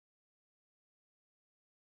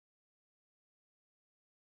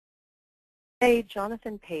Today,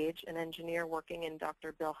 Jonathan Page, an engineer working in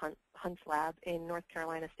Dr. Bill Hunt's lab in North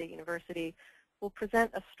Carolina State University, will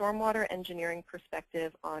present a stormwater engineering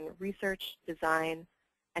perspective on research, design,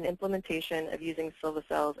 and implementation of using Silva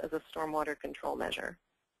cells as a stormwater control measure.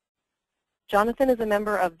 Jonathan is a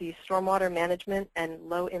member of the Stormwater Management and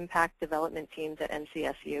Low Impact Development teams at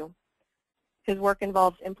NCSU. His work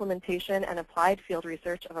involves implementation and applied field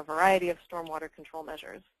research of a variety of stormwater control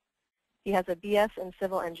measures. He has a BS in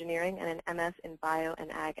Civil Engineering and an MS in Bio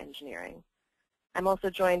and Ag Engineering. I'm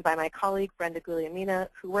also joined by my colleague, Brenda Guglielmina,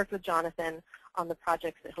 who worked with Jonathan on the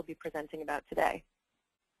projects that he'll be presenting about today.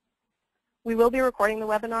 We will be recording the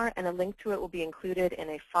webinar, and a link to it will be included in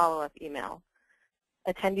a follow-up email.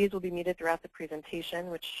 Attendees will be muted throughout the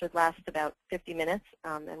presentation, which should last about 50 minutes,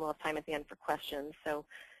 and we'll have time at the end for questions. So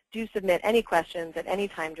do submit any questions at any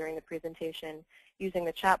time during the presentation using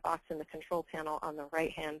the chat box in the control panel on the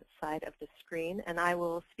right-hand side of the screen, and I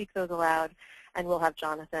will speak those aloud, and we'll have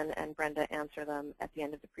Jonathan and Brenda answer them at the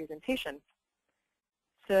end of the presentation.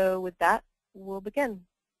 So with that, we'll begin.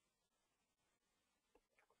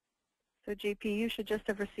 So JP, you should just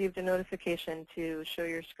have received a notification to show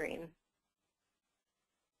your screen.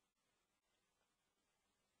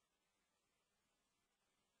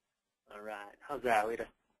 All right. How's that, Lita?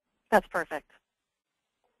 That's perfect.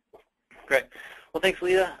 Great. Well, thanks,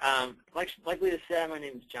 Lita. Like Lita said, my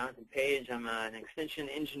name is Jonathan Page. I'm an extension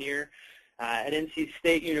engineer at NC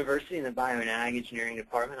State University in the Bio and Ag Engineering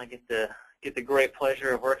Department. I get the great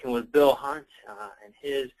pleasure of working with Bill Hunt and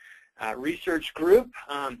his research group.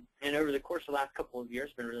 And over the course of the last couple of years,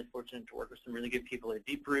 I've been really fortunate to work with some really good people at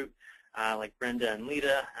Deep Root, like Brenda and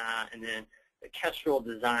Lita, and then the Kestrel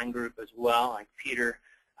Design Group as well, like Peter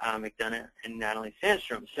McDonough and Natalie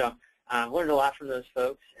Sandstrom. So I've learned a lot from those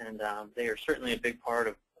folks, and they are certainly a big part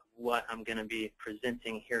of what I'm going to be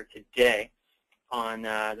presenting here today on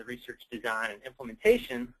the research, design, and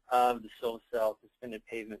implementation of the Silva cell suspended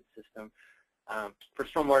pavement system for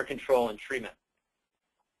stormwater control and treatment.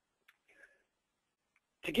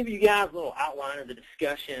 To give you guys a little outline of the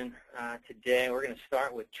discussion today, we're going to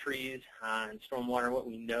start with trees and stormwater, what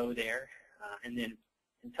we know there, and then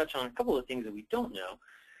touch on a couple of things that we don't know.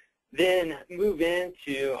 Then move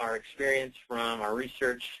into our experience from our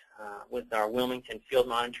research with our Wilmington field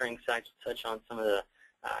monitoring sites, touch on some of the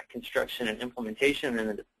construction and implementation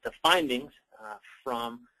and the findings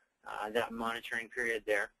from that monitoring period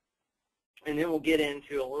there. And then we'll get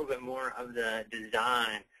into a little bit more of the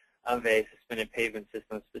design of a suspended pavement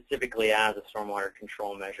system, specifically as a stormwater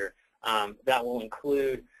control measure. That will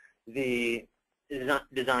include the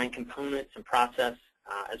design components and process,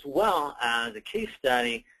 as well as a case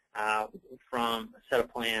study from a set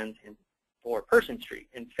of plans for Person Street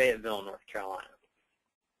in Fayetteville, North Carolina.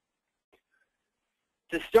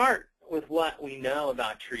 To start with what we know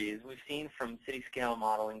about trees, we've seen from city-scale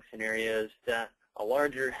modeling scenarios that a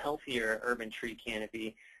larger, healthier urban tree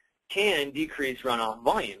canopy can decrease runoff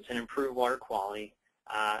volumes and improve water quality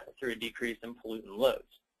through a decrease in pollutant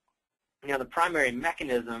loads. Now, the primary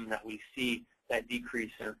mechanism that we see that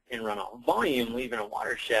decrease in runoff volume leaving a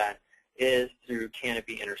watershed is through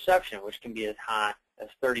canopy interception, which can be as high as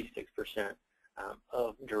 36%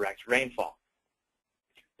 of direct rainfall.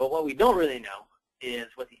 But what we don't really know is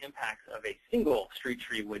what the impacts of a single street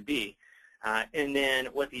tree would be, and then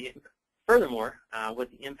furthermore,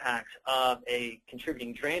 what the impacts of a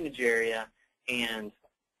contributing drainage area and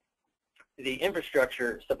the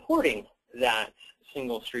infrastructure supporting that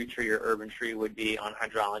single street tree or urban tree would be on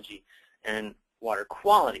hydrology and water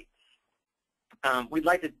quality. We'd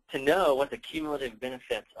like to know what the cumulative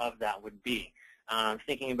benefits of that would be,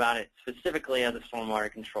 thinking about it specifically as a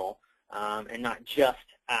stormwater control and not just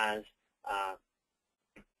as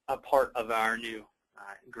a part of our new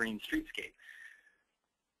green streetscape.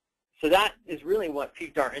 So that is really what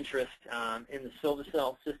piqued our interest in the Silva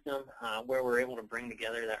cell system, where we're able to bring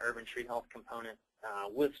together that urban tree health component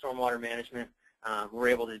with stormwater management. We're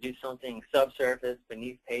able to do something subsurface,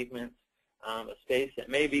 beneath pavements, a space that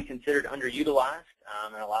may be considered underutilized,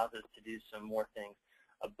 and allows us to do some more things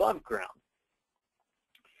above ground.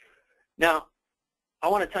 Now, I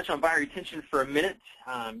want to touch on bioretention for a minute,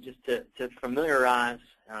 just to familiarize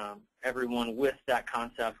everyone with that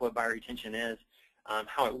concept, what bioretention is,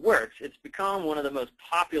 how it works. It's become one of the most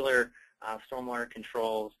popular stormwater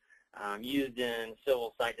controls used in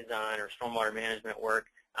civil site design or stormwater management work,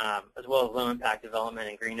 as well as low-impact development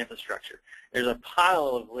and green infrastructure. There's a pile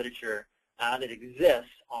of literature that exists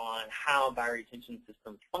on how bioretention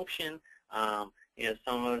systems function,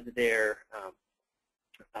 some of their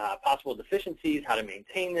possible deficiencies, how to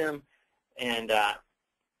maintain them, and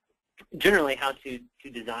generally how to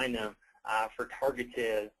design them for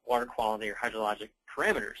targeted water quality or hydrologic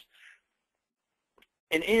parameters.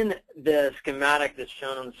 And in the schematic that's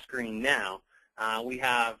shown on the screen now, we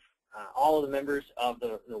have all of the members of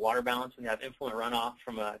the water balance. We have influent runoff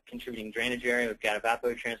from a contributing drainage area. We've got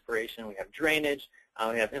evapotranspiration. We have drainage.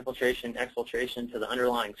 We have infiltration, exfiltration to the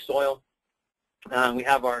underlying soil. We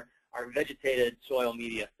have our vegetated soil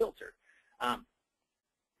media filter.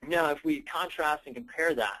 Now, if we contrast and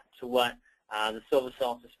compare that to what the Silva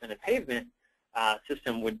cell suspended pavement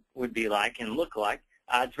system would be like and look like,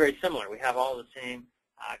 it's very similar. We have all the same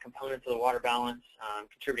components of the water balance,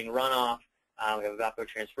 contributing runoff. We have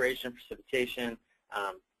evapotranspiration, precipitation,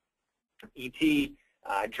 ET,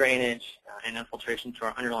 drainage, and infiltration to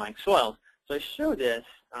our underlying soils. So I show this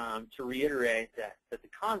to reiterate that the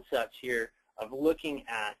concept here of looking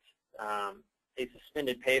at a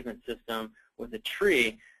suspended pavement system with a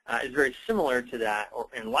tree is very similar to that,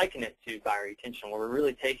 and liken it to bioretention, where we're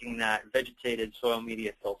really taking that vegetated soil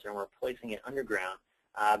media filter and we're placing it underground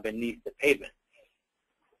beneath the pavement.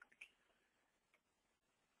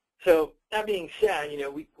 So that being said,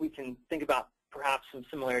 we can think about perhaps some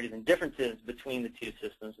similarities and differences between the two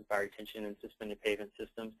systems, the bioretention and suspended pavement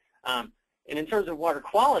systems. And in terms of water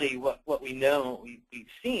quality, what we know, what we've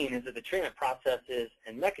seen is that the treatment processes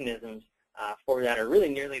and mechanisms for that are really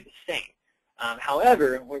nearly the same.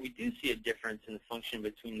 However, where we do see a difference in the function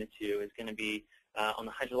between the two is going to be on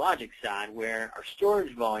the hydrologic side, where our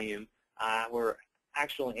storage volume, we're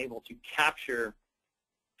actually able to capture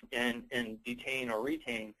and detain or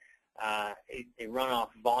retain a runoff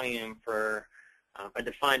volume for a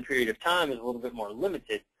defined period of time is a little bit more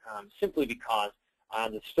limited, simply because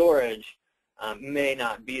the storage may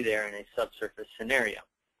not be there in a subsurface scenario.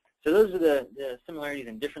 So those are the similarities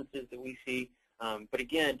and differences that we see. But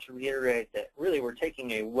again, to reiterate that really we're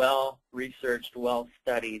taking a well-researched,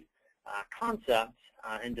 well-studied concept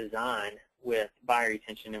and design with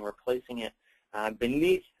bioretention, and we're placing it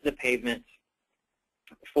beneath the pavement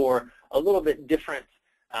for a little bit different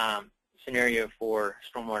scenario for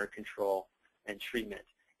stormwater control and treatment,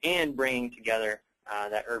 and bringing together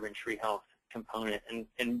that urban tree health component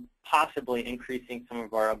and possibly increasing some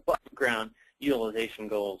of our above ground utilization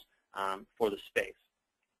goals for the space.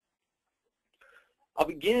 I'll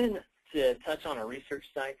begin to touch on our research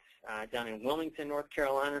sites down in Wilmington, North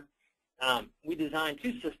Carolina. We designed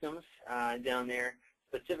two systems down there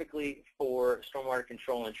specifically for stormwater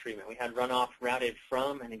control and treatment. We had runoff routed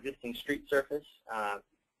from an existing street surface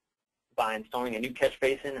by installing a new catch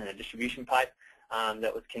basin and a distribution pipe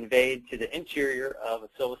that was conveyed to the interior of a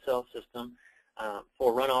Silva cell system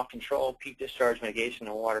for runoff control, peak discharge mitigation,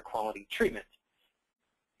 and water quality treatment.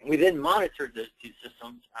 We then monitored those two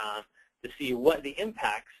systems to see what the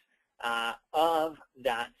impacts of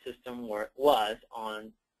that system was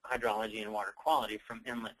on hydrology and water quality from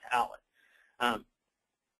inlet to outlet.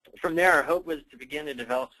 From there, our hope was to begin to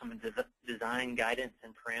develop some design guidance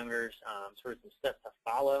and parameters, sort of some steps to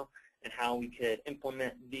follow, and how we could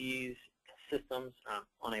implement these systems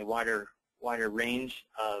on a wider range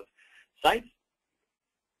of sites.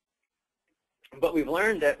 But we've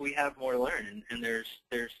learned that we have more to learn, and there's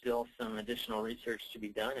still some additional research to be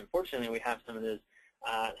done. And fortunately, we have some of those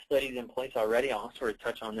studies in place already. I'll sort of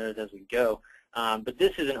touch on those as we go. But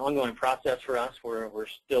this is an ongoing process for us. We're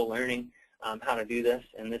still learning how to do this,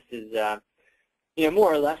 and this is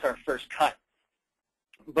more or less our first cut.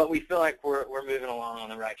 But we feel like we're moving along on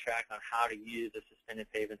the right track on how to use a suspended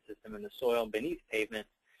pavement system in the soil beneath pavement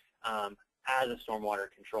as a stormwater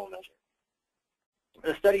control measure.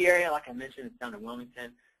 The study area, like I mentioned, is down in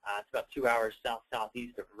Wilmington. It's about 2 hours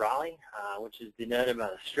south-southeast of Raleigh, which is denoted by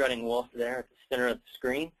the strutting wolf there at the center of the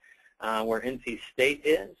screen, where NC State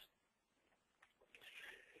is.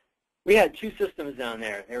 We had two systems down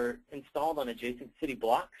there. They were installed on adjacent city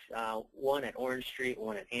blocks, one at Orange Street,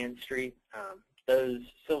 one at Ann Street. Those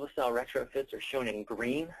Silva cell retrofits are shown in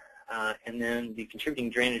green, and then the contributing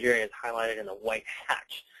drainage area is highlighted in the white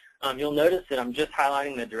hatch. You'll notice that I'm just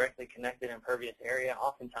highlighting the directly connected impervious area.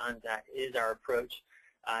 Oftentimes that is our approach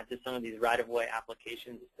to some of these right-of-way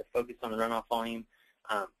applications, is to focus on the runoff volume,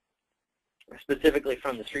 specifically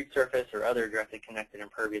from the street surface or other directly connected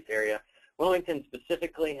impervious area. Wilmington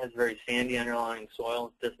specifically has very sandy underlying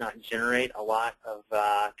soil. It does not generate a lot of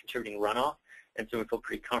contributing runoff, and so we feel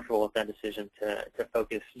pretty comfortable with that decision to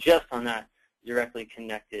focus just on that directly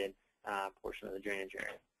connected portion of the drainage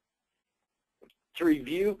area. To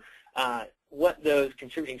review what those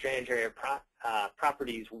contributing drainage area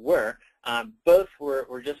properties were, both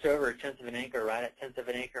were just over 1/10 of an acre, right at 1/10 of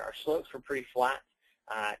an acre. Our slopes were pretty flat,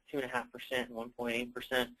 2.5% and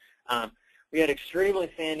 1.8%. We had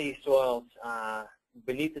extremely sandy soils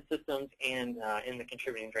beneath the systems and in the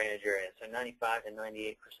contributing drainage area, so 95 to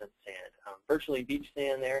 98% sand. Virtually beach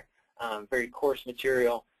sand there, very coarse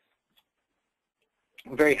material,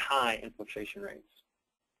 very high infiltration rates.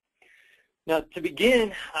 Now, to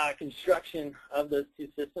begin construction of those two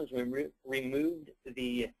systems, we removed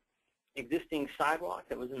the existing sidewalk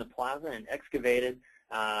that was in the plaza and excavated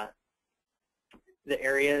the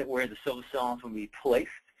area where the Silva cells would be placed.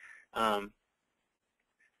 From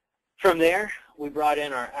there, we brought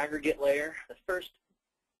in our aggregate layer, the first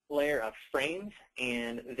layer of frames,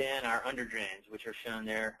 and then our underdrains, which are shown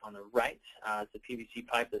there on the right. It's a PVC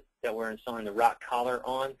pipe that we're installing the rock collar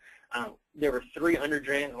on. There were 3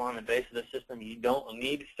 underdrains along the base of the system. You don't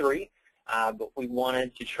need 3, but we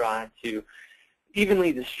wanted to try to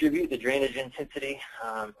evenly distribute the drainage intensity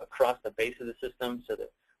across the base of the system so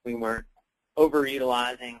that we weren't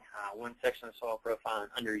overutilizing one section of the soil profile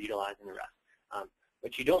and underutilizing the rest.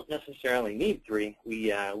 But you don't necessarily need 3.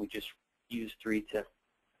 We just use 3 to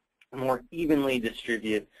more evenly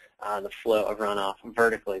distribute the flow of runoff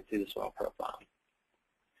vertically through the soil profile.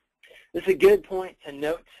 This is a good point to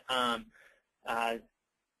note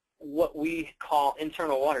what we call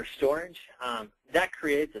internal water storage. That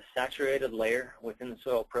creates a saturated layer within the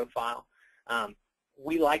soil profile.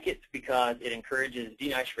 We like it because it encourages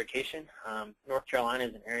denitrification. North Carolina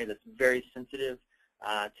is an area that's very sensitive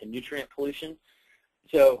to nutrient pollution.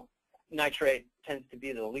 So nitrate tends to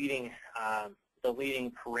be the leading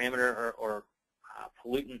parameter or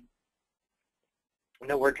pollutant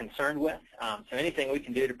that we're concerned with. So anything we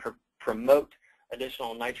can do to promote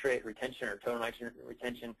additional nitrate retention or total nitrogen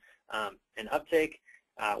retention and uptake,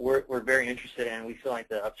 we're very interested in. We feel like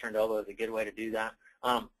the upturned elbow is a good way to do that.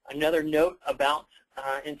 Another note about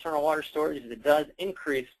internal water storage is it does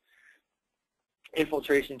increase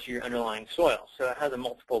infiltration to your underlying soil. So it has a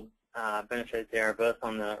multiple benefit there, both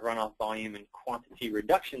on the runoff volume and quantity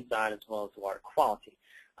reduction side as well as the water quality.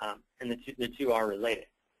 And the two are related.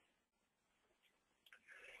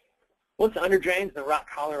 Once the underdrains and the rock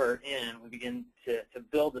collar are in, we begin to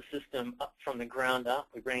build the system up from the ground up.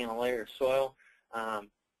 We bring in a layer of soil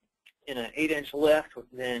in an 8-inch lift with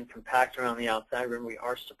then compact around the outside. Remember, we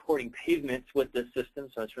are supporting pavements with this system,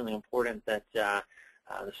 so it's really important that the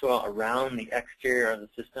soil around the exterior of the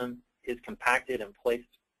system is compacted and placed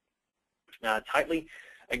tightly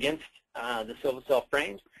against the Silva cell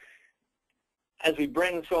frames. As we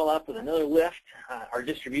bring the soil up with another lift, our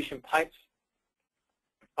distribution pipes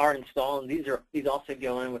are installed. These also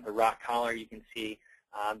go in with a rock collar you can see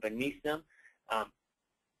beneath them.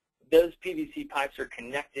 Those PVC pipes are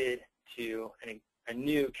connected to a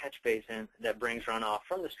new catch basin that brings runoff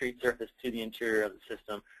from the street surface to the interior of the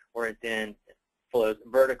system, where it then flows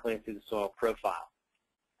vertically through the soil profile.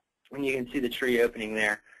 And you can see the tree opening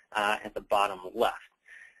there at the bottom left.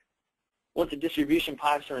 Once the distribution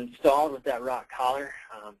pipes are installed with that rock collar,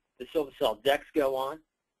 the Silva cell decks go on,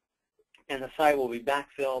 and the site will be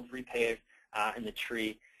backfilled, repaved, and the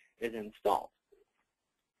tree is installed.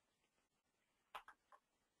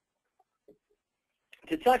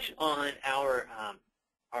 To touch on our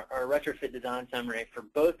retrofit design summary for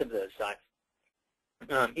both of those sites,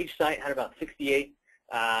 each site had about 68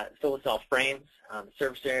 Silva cell frames. The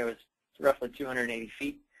surface area was roughly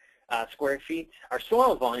 280 square feet. Our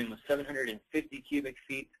soil volume was 750 cubic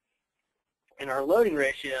feet, and our loading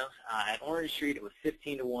ratio at Orange Street it was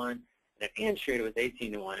 15:1, and at Ann Street it was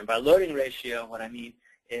 18:1. And by loading ratio, what I mean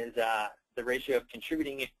is the ratio of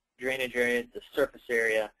contributing drainage area to surface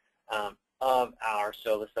area of our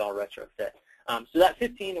Silva cell retrofit. So that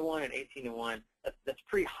 15:1 and 18:1, that's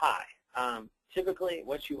pretty high. Typically,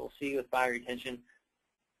 what you will see with bioretention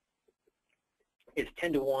is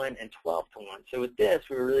 10:1 and 12:1. So with this,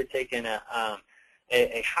 we were really taking a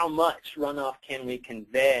how much runoff can we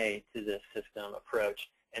convey to this system approach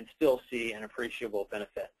and still see an appreciable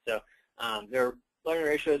benefit. So their loading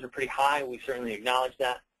ratios are pretty high. We certainly acknowledge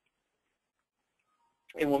that.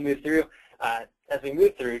 And we'll move through. As we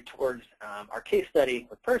move through towards our case study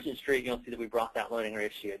with Person Street, you'll see that we brought that loading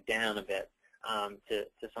ratio down a bit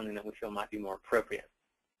to something that we feel might be more appropriate.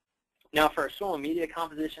 Now for our soil media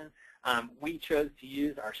composition, we chose to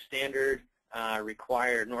use our standard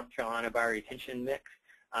required North Carolina bioretention mix.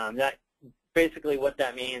 That basically what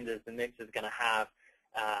that means is the mix is going to have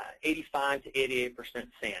 85 to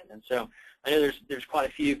 88% sand. And so I know there's quite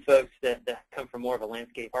a few folks that come from more of a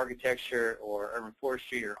landscape architecture or urban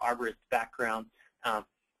forestry or arborist background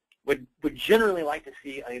would generally like to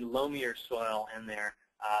see a loamier soil in there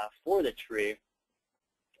for the tree.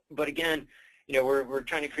 But again, you know, we're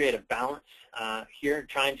trying to create a balance here,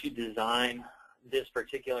 trying to design this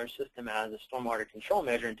particular system as a stormwater control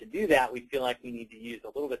measure. And to do that, we feel like we need to use a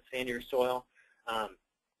little bit sandier soil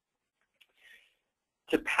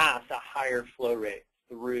to pass a higher flow rate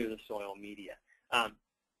through the soil media.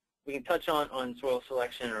 We can touch on soil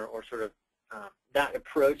selection or sort of that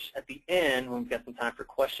approach at the end when we've got some time for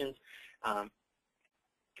questions. And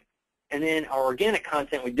then our organic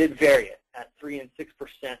content, we did vary it at 3 and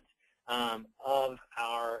 6% of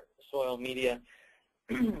our soil media.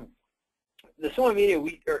 The soil media,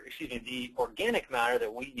 the organic matter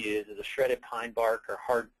that we use is a shredded pine bark or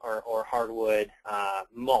hardwood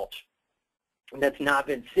mulch. And that's not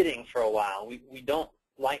been sitting for a while. We don't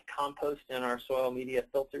like compost in our soil media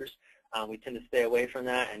filters. We tend to stay away from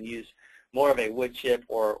that and use more of a wood chip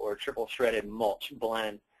or triple shredded mulch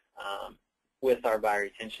blend with our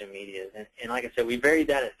bioretention media. And like I said, we varied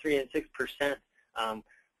that at 3 and 6%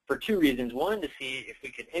 for 2 reasons. One, to see if we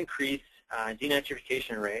could increase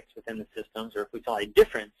denitrification rates within the systems, or if we saw a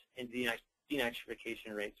difference in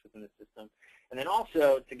denitrification rates within the system. And then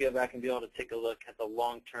also to go back and be able to take a look at the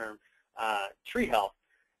long-term tree health,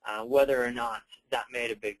 whether or not that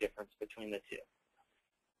made a big difference between the 2.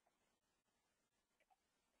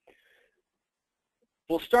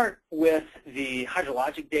 We'll start with the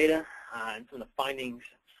hydrologic data and some of the findings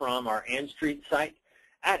from our Ann Street site.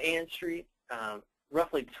 At Ann Street,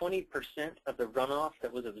 roughly 20% of the runoff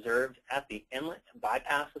that was observed at the inlet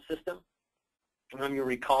bypassed the system. And you'll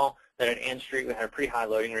recall that at Ann Street we had a pretty high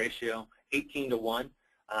loading ratio, 18:1.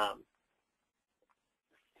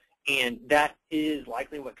 And that is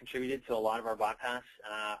likely what contributed to a lot of our bypass,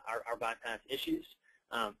 issues.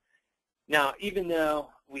 Now, even though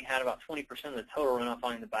we had about 20% of the total runoff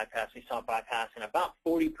volume of the bypass, we saw bypass in about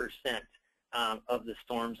 40% of the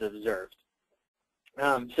storms observed.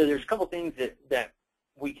 So there's a couple things that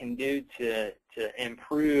we can do to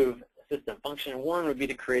improve system function. One would be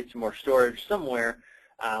to create some more storage somewhere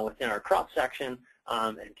within our crop section,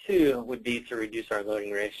 and 2 would be to reduce our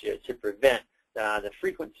loading ratio to prevent the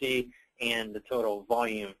frequency and the total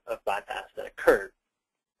volume of bypass that occurred.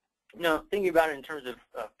 Now, thinking about it in terms of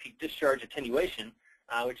peak discharge attenuation,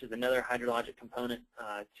 which is another hydrologic component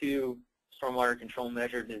to stormwater control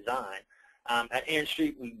measure design, at Ann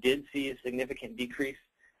Street we did see a significant decrease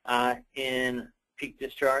in peak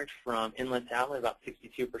discharge from inlet to outlet, about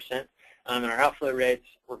 62%. And our outflow rates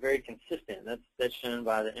were very consistent. That's shown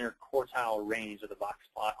by the interquartile range of the box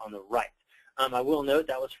plot on the right. I will note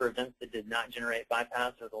that was for events that did not generate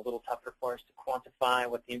bypass. It was a little tougher for us to quantify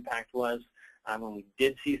what the impact was when we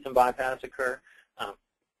did see some bypass occur.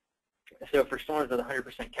 So for storms with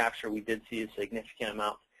 100% capture, we did see a significant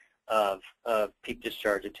amount of peak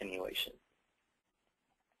discharge attenuation.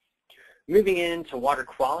 Moving into water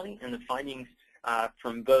quality and the findings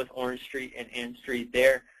from both Orange Street and Ann Street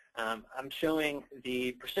there, I'm showing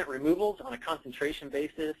the percent removals on a concentration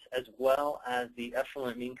basis as well as the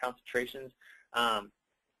effluent mean concentrations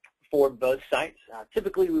for both sites.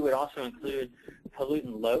 Typically, we would also include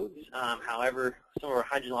pollutant loads. However, some of our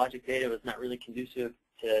hydrologic data was not really conducive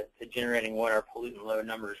to generating what our pollutant load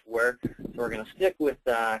numbers were. So we're going to stick with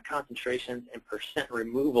concentrations and percent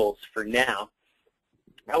removals for now.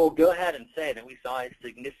 I will go ahead and say that we saw a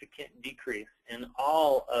significant decrease in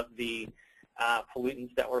all of the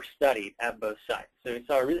pollutants that were studied at both sites. So we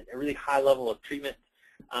saw a really high level of treatment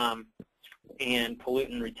and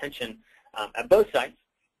pollutant retention at both sites.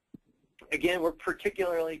 Again, we're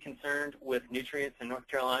particularly concerned with nutrients in North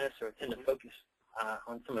Carolina, so we tend to focus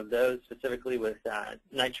on some of those, specifically with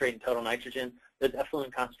nitrate and total nitrogen. Those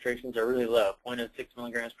effluent concentrations are really low, 0.06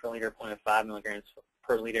 milligrams per liter, 0.05 milligrams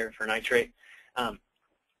per liter for nitrate.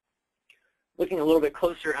 Looking a little bit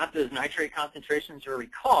closer at those nitrate concentrations, you'll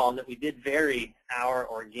recall that we did vary our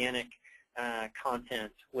organic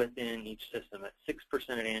content within each system at 6%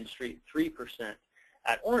 at Ann Street, 3%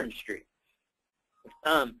 at Orange Street.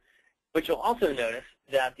 But you'll also notice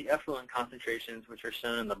that the effluent concentrations, which are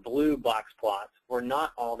shown in the blue box plots, were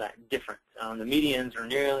not all that different. The medians are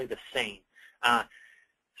nearly the same.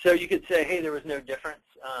 So you could say, hey, there was no difference.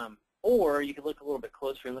 Or you could look a little bit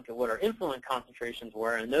closer and look at what our influent concentrations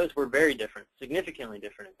were, and those were very different, significantly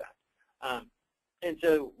different, in fact. And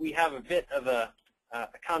so we have a bit of a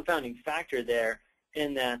confounding factor there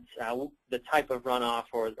in that the type of runoff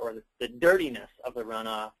or the dirtiness of the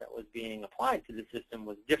runoff that was being applied to the system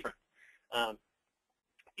was different.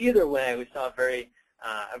 Either way, we saw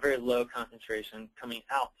a very low concentration coming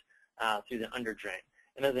out through the underdrain.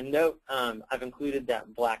 And as a note, I've included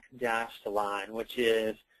that black dashed line, which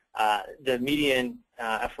is the median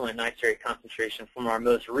effluent nitrate concentration from our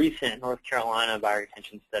most recent North Carolina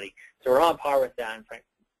bioretention study. So we're on par with that, in fact,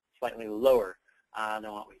 slightly lower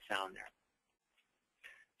than what we found there.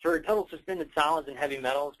 For total suspended solids and heavy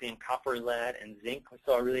metals, being copper, lead, and zinc, we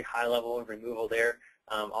saw a really high level of removal there,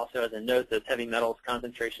 Also, as a note, those heavy metals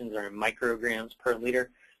concentrations are in micrograms per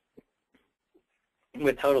liter,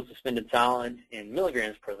 with total suspended solids in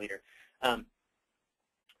milligrams per liter.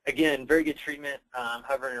 Again, very good treatment,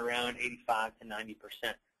 hovering around 85 to 90%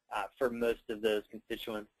 for most of those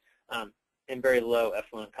constituents, and very low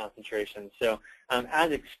effluent concentrations. So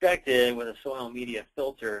as expected with a soil media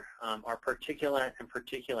filter, our particulate and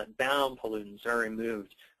particulate-bound pollutants are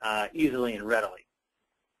removed easily and readily.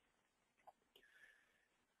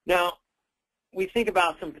 Now, we think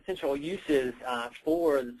about some potential uses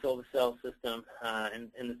for the Silva cell system and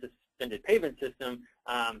the suspended pavement system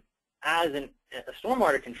as a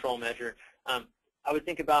stormwater control measure. I would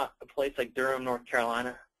think about a place like Durham, North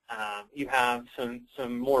Carolina. You have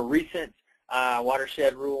some more recent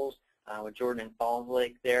watershed rules with Jordan and Falls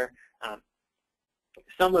Lake there.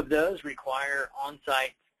 Some of those require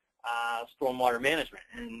on-site stormwater management.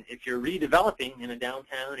 And if you're redeveloping in a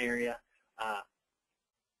downtown area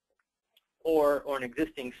or an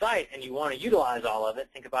existing site and you want to utilize all of it,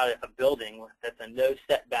 think about it, a building that's a no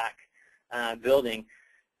setback building.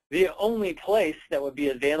 The only place that would be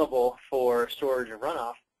available for storage of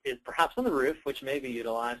runoff is perhaps on the roof, which may be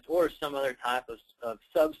utilized, or some other type of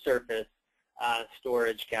subsurface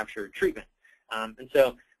storage, capture, treatment. And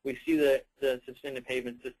so we see the suspended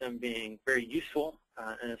pavement system being very useful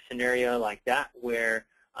in a scenario like that where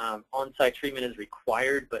on-site treatment is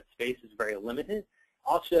required but space is very limited.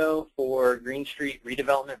 Also for Green Street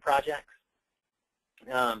redevelopment projects.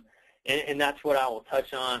 And that's what I will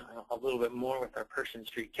touch on a little bit more with our Pershing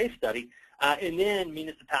Street case study. And then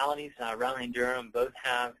municipalities, Raleigh and Durham, both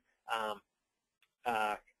have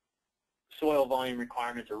soil volume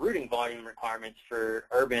requirements or rooting volume requirements for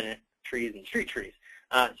urban trees and street trees.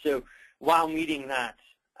 So while meeting that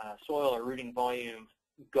soil or rooting volume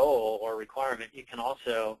goal or requirement, you can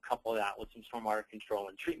also couple that with some stormwater control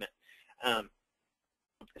and treatment.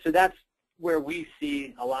 So that's where we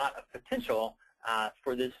see a lot of potential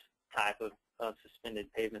for this type of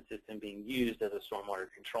suspended pavement system being used as a stormwater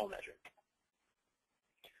control measure.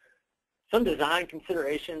 Some design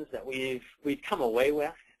considerations that we've come away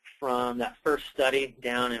with from that first study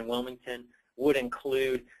down in Wilmington would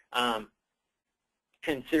include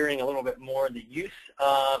considering a little bit more the use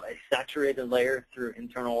of a saturated layer through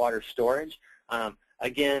internal water storage.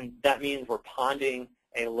 Again, that means we're ponding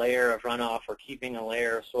a layer of runoff or keeping a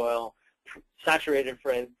layer of soil saturated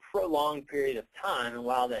for a prolonged period of time. And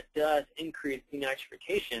while that does increase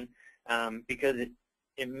denitrification because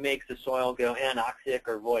it makes the soil go anoxic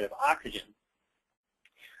or void of oxygen,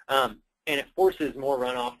 and it forces more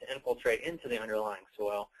runoff to infiltrate into the underlying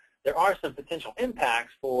soil, there are some potential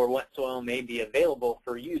impacts for what soil may be available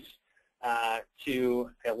for use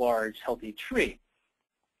to a large, healthy tree.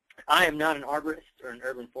 I am not an arborist or an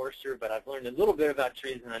urban forester, but I've learned a little bit about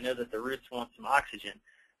trees, and I know that the roots want some oxygen.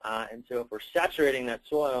 And so if we're saturating that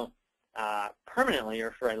soil permanently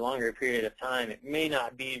or for a longer period of time, it may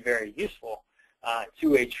not be very useful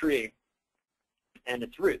to a tree and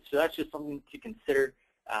its roots. So that's just something to consider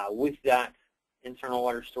with that internal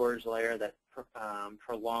water storage layer, that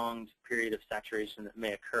prolonged period of saturation that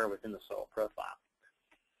may occur within the soil profile.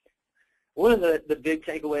 One of the big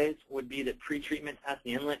takeaways would be that pretreatment at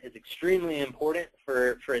the inlet is extremely important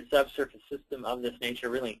for a subsurface system of this nature,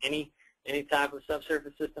 really any type of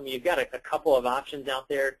subsurface system. You've got a couple of options out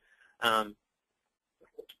there.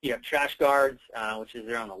 You have trash guards, which is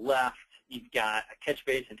there on the left. You've got a catch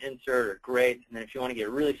basin insert or grate, and then if you want to get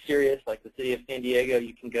really serious, like the city of San Diego,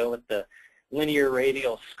 you can go with the linear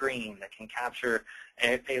radial screen that can capture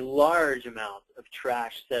a large amount of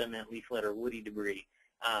trash, sediment, leaf litter, woody debris,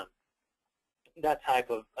 that type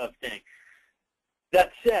of thing.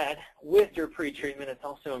 That said, with your pretreatment, it's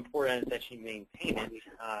also important that you maintain it.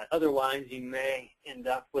 Otherwise, you may end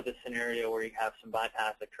up with a scenario where you have some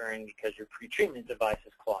bypass occurring because your pretreatment device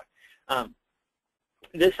is clogged.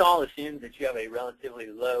 This all assumes that you have a relatively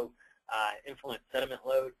low influent sediment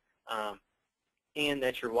load and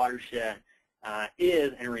that your watershed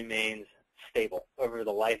is and remains stable over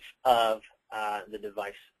the life of the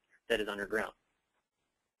device that is underground.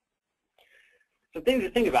 So things to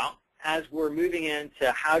think about as we're moving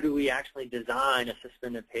into how do we actually design a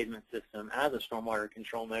suspended pavement system as a stormwater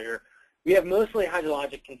control measure. We have mostly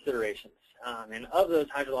hydrologic considerations. And of those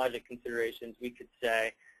hydrologic considerations, we could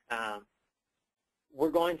say we're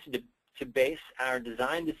going to base our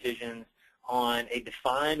design decisions on a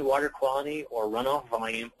defined water quality or runoff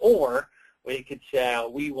volume, or we could say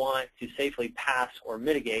we want to safely pass or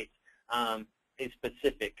mitigate a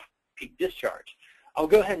specific peak discharge. I'll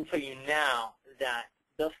go ahead and tell you now that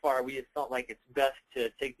thus far we have felt like it's best to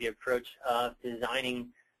take the approach of designing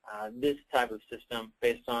this type of system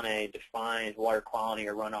based on a defined water quality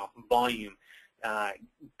or runoff volume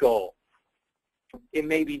goal. It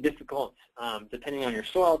may be difficult, depending on your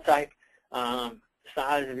soil type,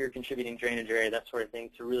 size of your contributing drainage area, that sort of thing,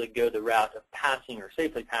 to really go the route of passing or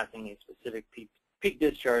safely passing a specific peak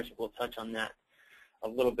discharge. We'll touch on that a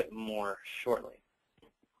little bit more shortly.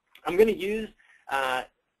 I'm going to use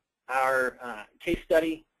our case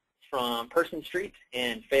study from Person Street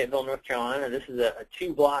in Fayetteville, North Carolina. This is a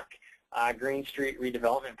 2-block Green Street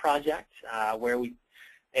redevelopment project where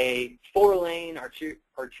a 4-lane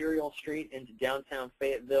arterial street into downtown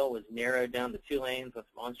Fayetteville was narrowed down to 2 lanes with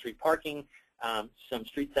some on-street parking, some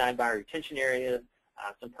street-side bioretention areas,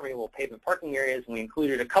 some permeable pavement parking areas, and we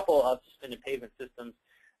included a couple of suspended pavement systems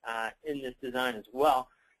in this design as well.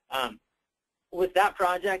 With that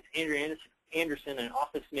project, Andrew Anderson, an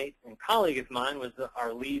office mate and colleague of mine, was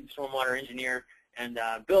our lead stormwater engineer, and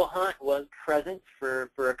Bill Hunt was present for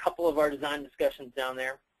a couple of our design discussions down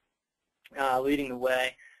there, leading the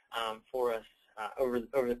way for us over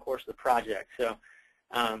the course of the project. So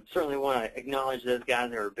certainly want to acknowledge those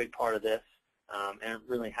guys. They were a big part of this, and I'm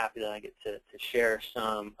really happy that I get to share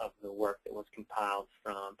some of the work that was compiled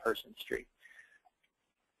from Person Street.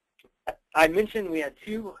 I mentioned we had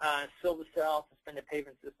 2 Silva cell suspended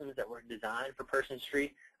pavement systems that were designed for Person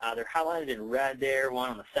Street. They're highlighted in red there, one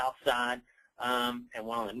on the south side and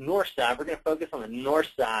one on the north side. We're going to focus on the north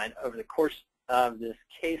side over the course of this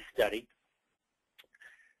case study.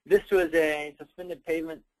 This was a suspended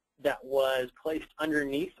pavement that was placed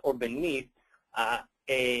underneath or beneath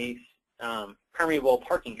a permeable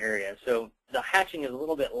parking area. So the hatching is a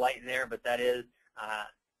little bit light there, but that is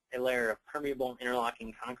a layer of permeable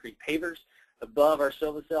interlocking concrete pavers above our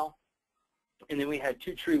Silva cell. And then we had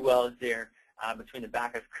 2 tree wells there between the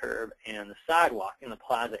back of curb and the sidewalk in the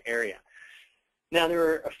plaza area. Now, there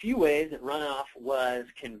were a few ways that runoff was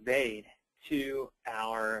conveyed to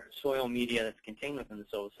our soil media that's contained within the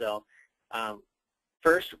Silva cell.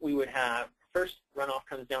 First, we would have, runoff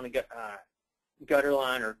comes down the gutter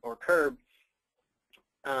line or curb,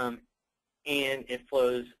 and it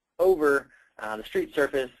flows over the street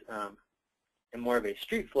surface in more of a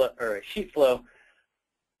street flow or a sheet flow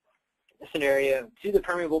scenario to the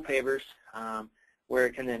permeable pavers, where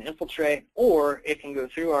it can then infiltrate, or it can go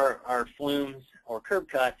through our flumes or curb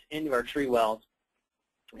cuts into our tree wells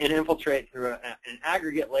and infiltrate through an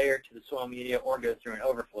aggregate layer to the soil media, or go through an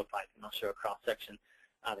overflow pipe. And I'll show a cross section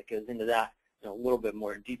that goes into that in a little bit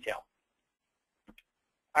more detail.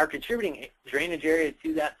 Our contributing drainage area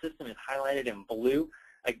to that system is highlighted in blue.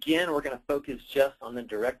 Again, we're going to focus just on the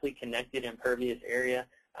directly connected impervious area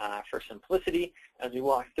for simplicity as we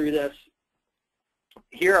walk through this.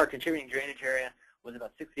 Here, our contributing drainage area was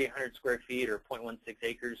about 6,800 square feet, or 0.16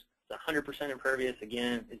 acres. It's 100% impervious.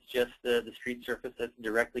 Again, it's just the street surface that's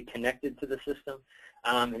directly connected to the system.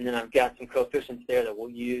 And then I've got some coefficients there that we'll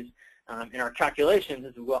use in our calculations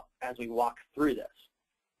as we walk through this.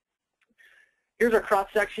 Here's our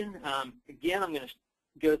cross-section. Again, I'm going to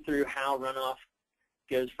go through how runoff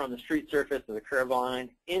goes from the street surface of the curb line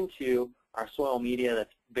into our soil media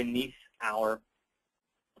that's beneath our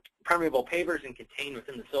permeable pavers and contained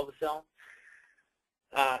within the Silva cell.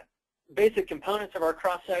 Basic components of our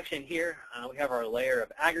cross-section here, we have our layer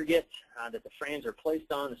of aggregate that the frames are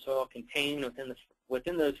placed on, the soil contained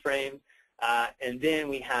within those frames, and then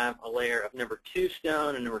we have a layer of number 2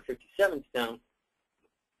 stone and number 57 stone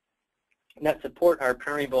that support our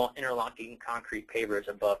permeable interlocking concrete pavers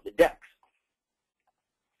above the decks.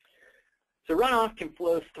 So runoff can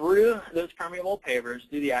flow through those permeable pavers,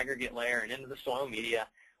 through the aggregate layer and into the soil media,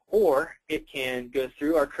 or it can go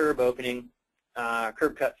through our curb opening,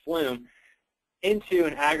 curb cut flume into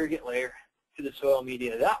an aggregate layer to the soil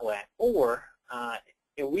media that way. Or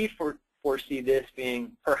we foresee this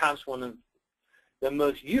being perhaps one of the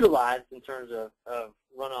most utilized in terms of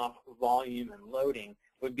runoff volume and loading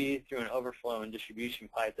would be through an overflow and distribution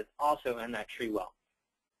pipe that's also in that tree well.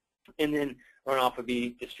 And then runoff would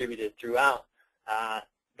be distributed throughout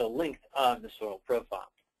the length of the soil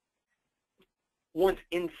profile. Once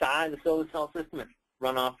inside the soil cell system,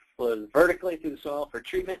 runoff flows vertically through the soil for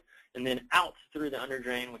treatment and then out through the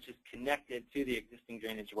underdrain, which is connected to the existing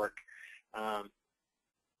drainage work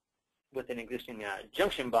with an existing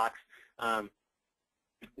junction box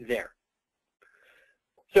there.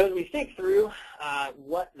 So as we think through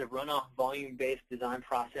what the runoff volume-based design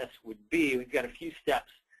process would be, we've got a few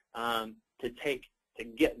steps to take to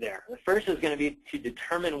get there. The first is going to be to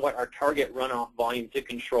determine what our target runoff volume to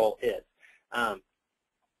control is.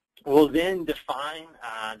 We'll then define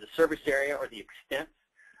the surface area or the extent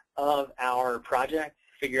of our project,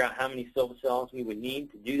 figure out how many Silva cells we would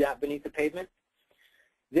need to do that beneath the pavement.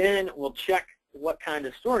 Then we'll check what kind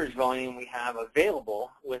of storage volume we have available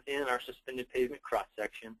within our suspended pavement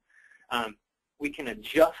cross-section. We can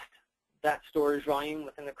adjust that storage volume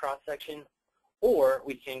within the cross-section, or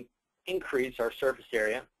we can increase our surface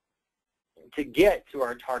area to get to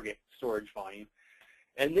our target storage volume.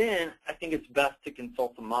 And then I think it's best to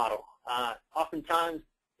consult the model. Oftentimes,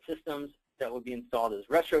 systems that would be installed as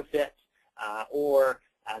retrofits or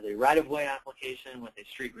as a right-of-way application with a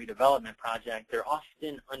street redevelopment project, they're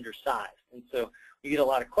often undersized. And so we get a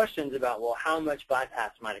lot of questions about, well, how much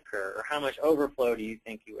bypass might occur, or how much overflow do you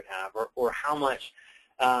think you would have, or how much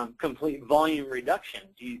complete volume reduction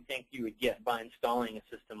do you think you would get by installing a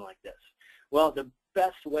system like this? Well, the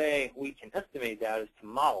best way we can estimate that is to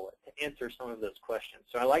model it, to answer some of those questions.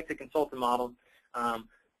 So I like to consult the model.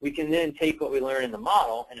 We can then take what we learn in the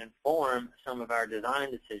model and inform some of our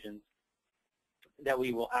design decisions that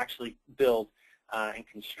we will actually build and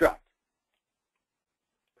construct.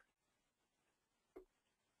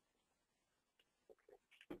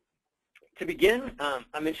 To begin,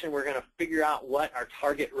 I mentioned we're going to figure out what our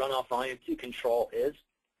target runoff volume to control is.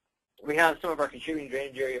 We have some of our contributing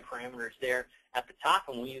drainage area parameters there at the top,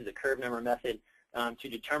 and we use the curve number method to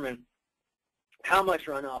determine how much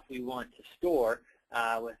runoff we want to store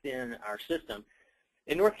within our system.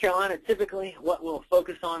 In North Carolina, typically what we'll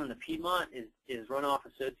focus on in the Piedmont is runoff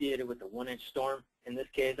associated with a 1-inch storm. In this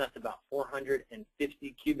case, that's about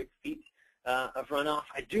 450 cubic feet of runoff.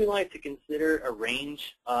 I do like to consider a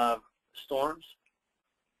range of storms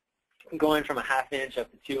going from a 1/2 inch up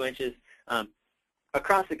to 2 inches.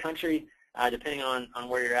 Across the country, depending on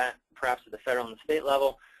where you're at, perhaps at the federal and the state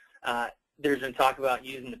level, there's been talk about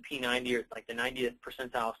using the P90, or like the 90th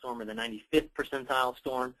percentile storm or the 95th percentile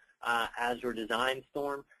storm as your design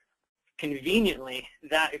storm. Conveniently,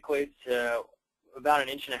 that equates to about 1.5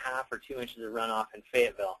 inches or 2 inches of runoff in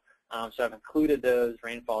Fayetteville. So I've included those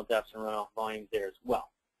rainfall depths and runoff volumes there as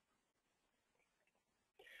well.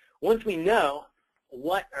 Once we know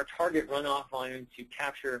what our target runoff volume to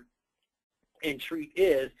capture and treat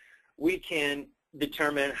is, we can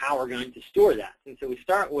determine how we're going to store that. And so we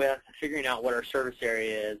start with figuring out what our service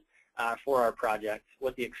area is for our project,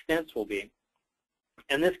 what the extents will be.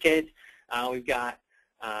 In this case, we've got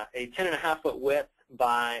a 10.5-foot width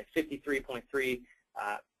by 53.3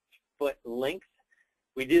 foot length.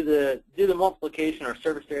 We do the multiplication. Our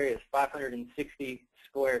service area is 560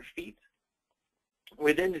 square feet.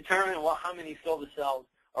 We then determine how many Silva cells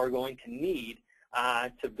are going to need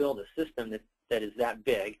to build a system that is that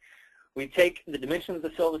big. We take the dimensions of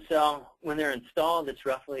the Silva cell. When they're installed, it's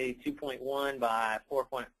roughly 2.1 by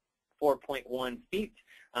 4.1 feet.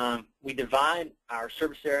 We divide our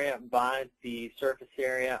surface area by the surface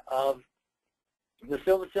area of the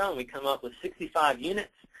Silva cell, and we come up with 65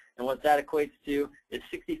 units. And what that equates to is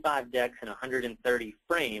 65 decks and 130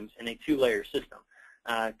 frames in a 2-layer system.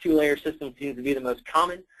 2-layer system seems to be the most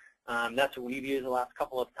common. That's what we've used the last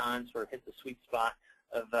couple of times, where it hit the sweet spot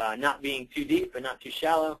of not being too deep but not too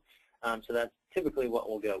shallow. So that's typically what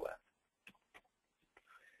we'll go with.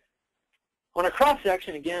 On a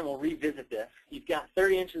cross-section, again, we'll revisit this. You've got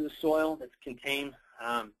 30 inches of soil that's contained,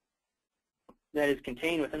 that is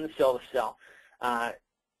contained within the Silva cell.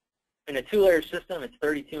 In a 2-layer system, it's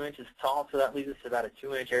 32 inches tall, so that leaves us about a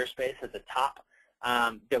 2-inch airspace at the top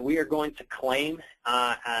that we are going to claim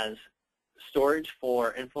as storage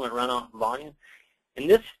for influent runoff volume. In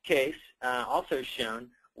this case, also shown,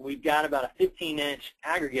 we've got about a 15-inch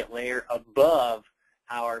aggregate layer above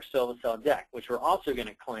our Silva cell deck, which we're also going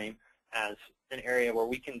to claim as an area where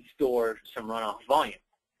we can store some runoff volume.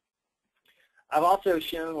 I've also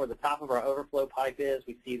shown where the top of our overflow pipe is.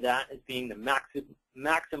 We see that as being the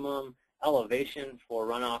maximum elevation for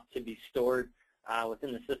runoff to be stored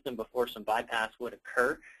within the system before some bypass would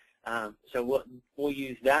occur. So we'll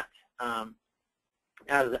use that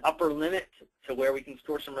as the upper limit to where we can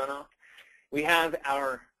store some runoff. We have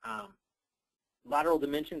our lateral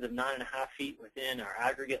dimensions of 9.5 feet within our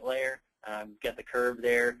aggregate layer. We've got the curve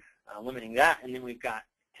there limiting that, and then we've got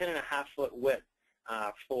 10.5-foot width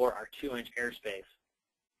for our 2-inch airspace,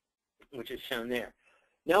 which is shown there.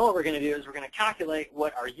 Now what we're going to do is we're going to calculate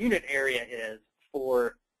what our unit area is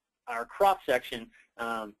for our cross-section.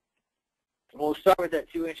 We'll start with that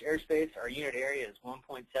 2-inch airspace. Our unit area is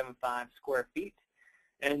 1.75 square feet.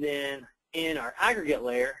 And then in our aggregate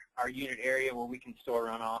layer, our unit area where we can store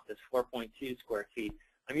runoff is 4.2 square feet.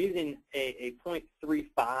 I'm using a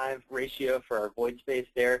 0.35 ratio for our void space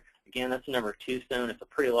there. Again, that's a number 2 stone. It's a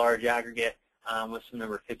pretty large aggregate with some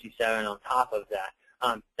number 57 on top of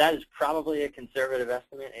that. That is probably a conservative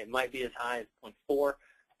estimate. It might be as high as 0.4,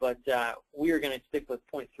 but we are going to stick with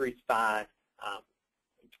 0.35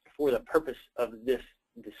 for the purpose of this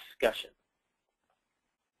discussion.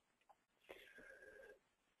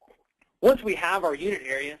 Once we have our unit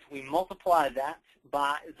areas, we multiply that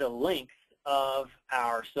by the length of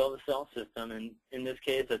our Silva cell system, and in this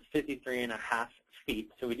case, it's 53.5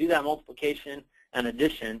 feet. So we do that multiplication and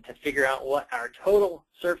addition to figure out what our total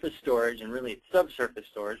surface storage, and really it's subsurface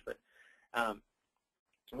storage, but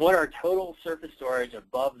what our total surface storage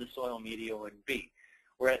above the soil media would be.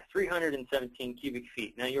 We're at 317 cubic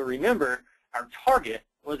feet. Now you'll remember our target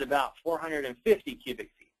was about 450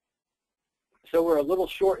 cubic feet. So we're a little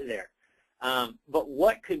short there. But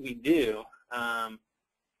what could we do?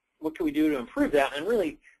 What can we do to improve that? And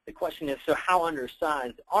really the question is, so how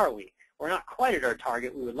undersized are we? We're not quite at our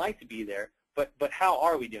target. We would like to be there, but how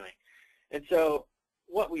are we doing? And so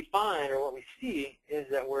what we find, or what we see, is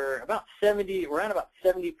that we're at about 70%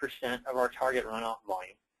 of our target runoff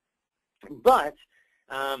volume. But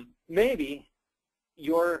maybe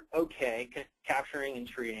you're okay capturing and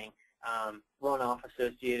treating runoff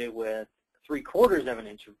associated with 3/4 of an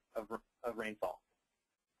inch of rainfall.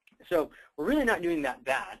 So we're really not doing that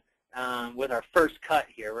bad with our first cut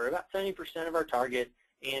here. We're about 70% of our target,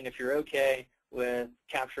 and if you're okay with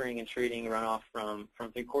capturing and treating runoff from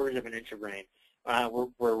 3/4 of an inch of rain,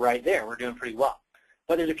 we're right there. We're doing pretty well.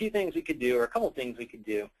 But there's a few things we could do, or a couple things we could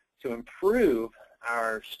do to improve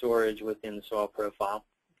our storage within the soil profile.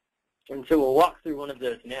 And so we'll walk through one of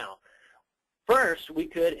those now. First, we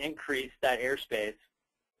could increase that airspace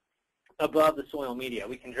above the soil media.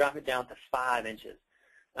 We can drop it down to 5 inches.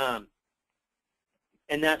 And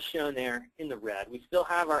that's shown there in the red. We still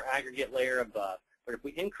have our aggregate layer above, but if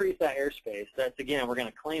we increase that airspace, that's, again, we're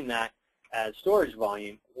going to claim that as storage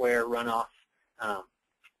volume where runoff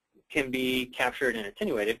can be captured and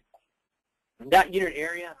attenuated. And that unit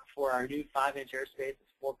area for our new 5-inch airspace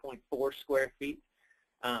is 4.4 square feet.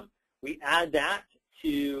 We add that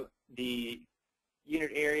to the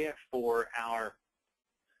unit area for our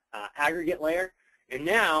aggregate layer, and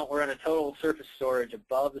now we're on a total surface storage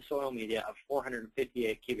above the soil media of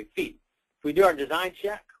 458 cubic feet. If we do our design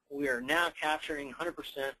check, we are now capturing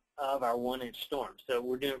 100% of our 1-inch storm, so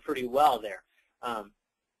we're doing pretty well there.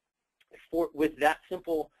 With that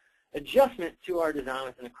simple adjustment to our design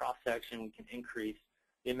within the cross-section, we can increase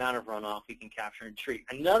the amount of runoff we can capture and treat.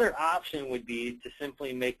 Another option would be to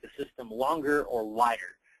simply make the system longer or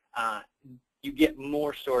wider. You get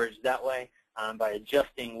more storage that way by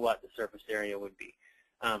adjusting what the surface area would be.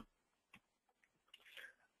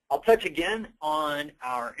 I'll touch again on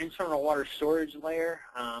our internal water storage layer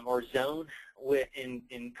or zone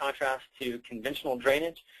in contrast to conventional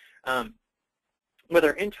drainage. With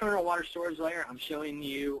our internal water storage layer, I'm showing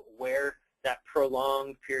you where that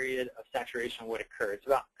prolonged period of saturation would occur. It's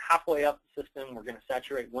about halfway up the system. We're going to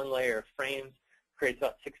saturate 1 layer of frames, creates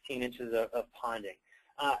about 16 inches of ponding.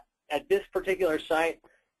 At this particular site,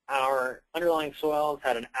 our underlying soils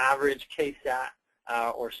had an average KSAT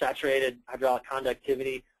or saturated hydraulic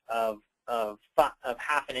conductivity of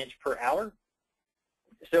half an inch per hour.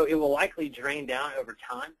 So it will likely drain down over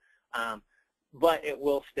time, but it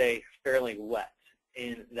will stay fairly wet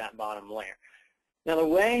in that bottom layer. Now the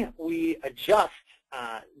way we adjust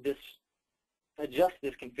this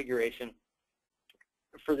configuration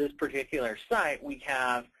for this particular site, we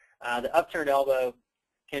have the upturned elbow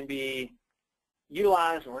can be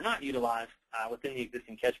utilized or not utilized within the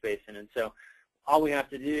existing catch basin. And so all we have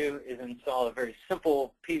to do is install a very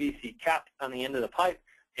simple PVC cap on the end of the pipe,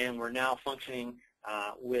 and we're now functioning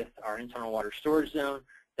with our internal water storage zone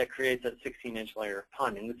that creates that 16-inch layer of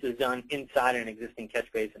ponding. This is done inside an existing catch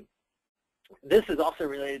basin. This is also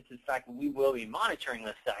related to the fact that we will be monitoring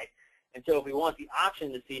this site, and so if we want the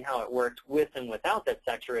option to see how it works with and without that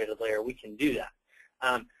saturated layer, we can do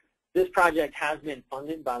that. This project has been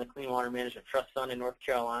funded by the Clean Water Management Trust Fund in North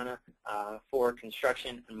Carolina for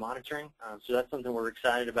construction and monitoring, so that's something we're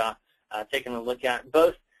excited about taking a look at,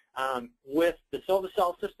 both with the Silva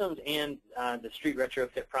cell systems and the street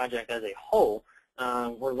retrofit project as a whole.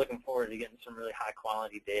 We're looking forward to getting some really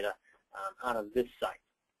high-quality data out of this site.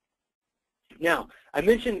 Now, I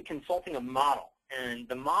mentioned consulting a model, and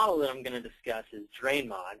the model that I'm going to discuss is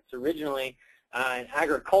DrainMod. It's originally an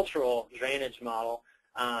agricultural drainage model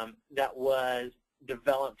that was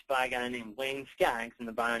developed by a guy named Wayne Skaggs in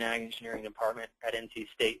the Bio and Ag Engineering Department at NC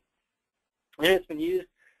State. And it's been used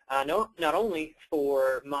not only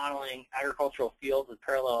for modeling agricultural fields with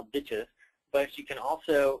parallel ditches, but you can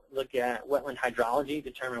also look at wetland hydrology,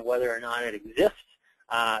 determine whether or not it exists.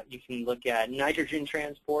 You can look at nitrogen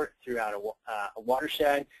transport throughout a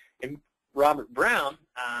watershed. And Robert Brown,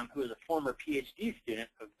 who is a former PhD student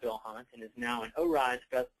of Bill Hunt and is now an ORISE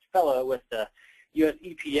fellow with the US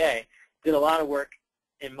EPA, did a lot of work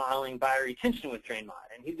in modeling bioretention with drain mod.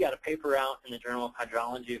 And he's got a paper out in the Journal of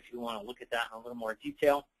Hydrology if you want to look at that in a little more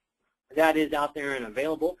detail. That is out there and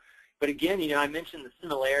available. But again, I mentioned the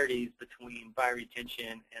similarities between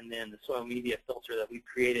bioretention and then the soil media filter that we've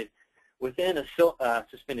created within a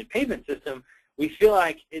suspended pavement system. We feel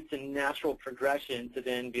like it's a natural progression to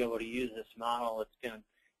then be able to use this model that's been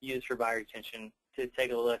used for bioretention to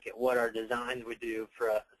take a look at what our designs would do for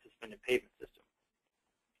a suspended pavement system.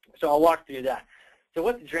 So I'll walk through that. So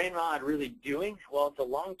what's drain mod really doing? Well, it's a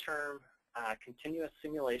long-term continuous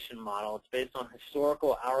simulation model. It's based on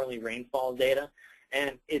historical hourly rainfall data,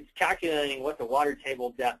 and it's calculating what the water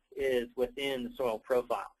table depth is within the soil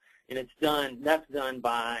profile. And that's done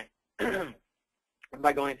by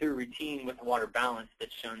by going through routine with the water balance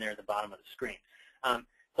that's shown there at the bottom of the screen.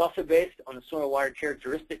 It's also based on the soil water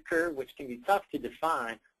characteristic curve, which can be tough to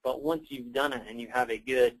define, but once you've done it and you have a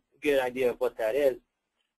good idea of what that is,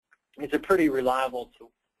 it's a pretty reliable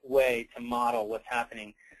way to model what's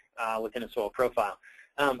happening within a soil profile.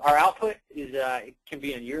 Our output is it can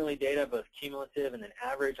be in yearly data, both cumulative and then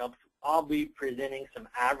average. I'll be presenting some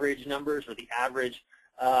average numbers, or the average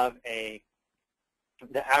of the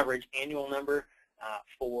average annual number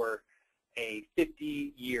for a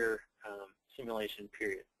 50-year simulation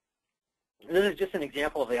period. And this is just an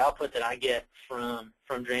example of the output that I get from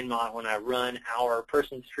drain mod when I run our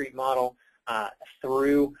person street model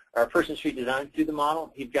through our person street design through the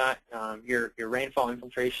model. You've got your rainfall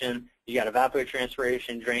infiltration, you got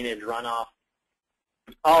evapotranspiration, drainage, runoff.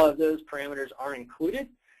 All of those parameters are included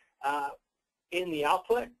in the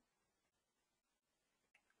output.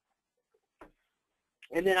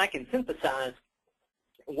 And then I can synthesize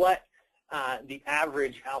what the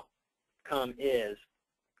average outcome is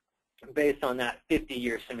based on that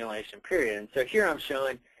 50-year simulation period. And so here I'm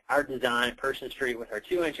showing our design at Person Street with our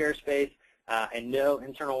 2-inch airspace and no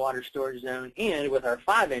internal water storage zone, and with our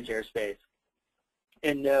 5-inch airspace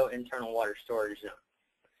and no internal water storage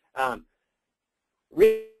zone.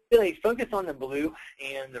 Really focus on the blue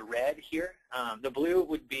and the red here. The blue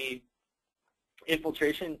would be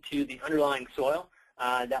infiltration to the underlying soil.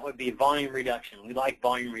 That would be volume reduction. We like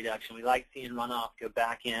volume reduction. We like seeing runoff go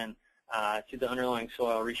back in to the underlying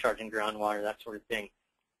soil, recharging groundwater, that sort of thing.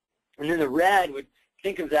 And then the red, would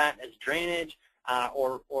think of that as drainage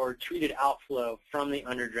or treated outflow from the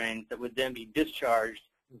underdrains that would then be discharged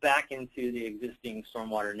back into the existing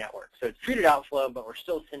stormwater network. So it's treated outflow, but we're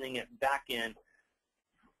still sending it back in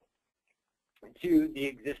to the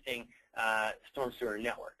existing storm sewer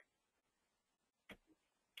network.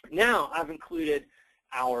 Now I've included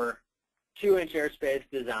our 2-inch airspace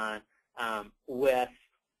design with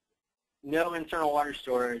no internal water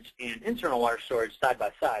storage and internal water storage side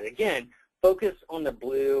by side. Again, focus on the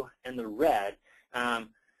blue and the red.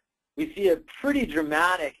 We see a pretty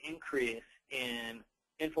dramatic increase in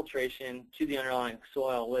infiltration to the underlying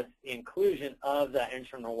soil with the inclusion of that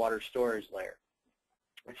internal water storage layer.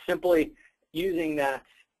 Simply using that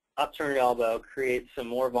upturned elbow creates some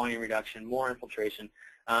more volume reduction, more infiltration,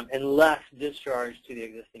 and less discharge to the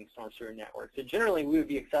existing storm sewer network. So generally, we would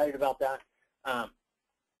be excited about that.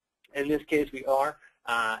 In this case, we are.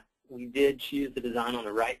 We did choose the design on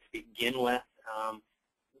the right to begin with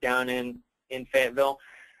down in Fayetteville.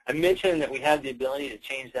 I mentioned that we have the ability to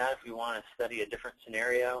change that if we want to study a different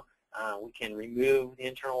scenario. We can remove the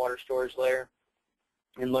internal water storage layer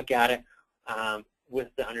and look at it with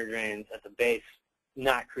the underdrains at the base,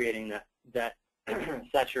 not creating that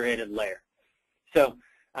saturated layer. So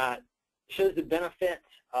shows the benefit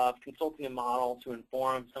of consulting a model to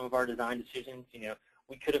inform some of our design decisions.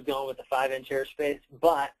 We could have gone with a 5-inch airspace,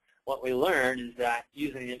 but what we learned is that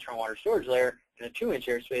using the internal water storage layer in a 2-inch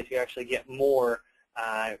airspace, you actually get more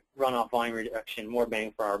runoff volume reduction, more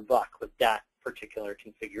bang for our buck with that particular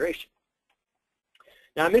configuration.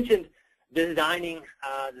 Now I mentioned designing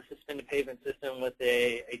the suspended pavement system with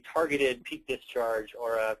a targeted peak discharge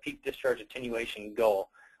or a peak discharge attenuation goal.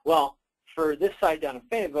 Well, for this site down in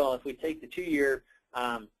Fayetteville, if we take the 2-year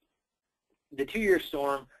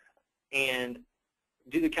storm and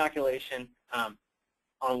do the calculation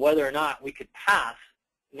on whether or not we could pass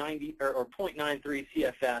 90 or 0.93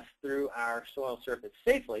 CFS through our soil surface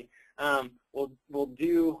safely, we'll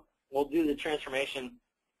do the transformation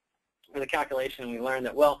or the calculation, and we learned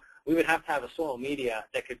that, well, we would have to have a soil media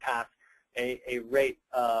that could pass a rate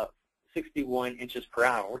of 61 inches per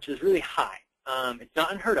hour, which is really high. It's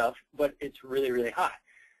not unheard of, but it's really, really high.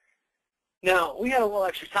 Now, we had a little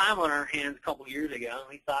extra time on our hands a couple years ago, and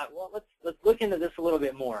we thought, well, let's look into this a little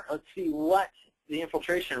bit more. Let's see what the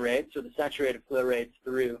infiltration rates or the saturated flow rates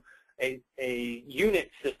through a unit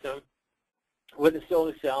system with a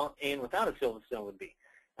Silva cell and without a Silva cell would be.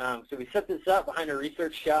 So we set this up behind a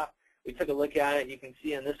research shop. We took a look at it. You can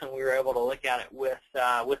see in this one we were able to look at it with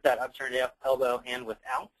that upturned elbow and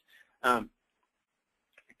without. And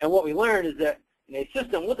what we learned is that in a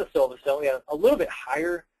system with a Silva cell, we have a little bit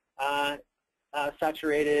higher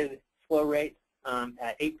saturated flow rate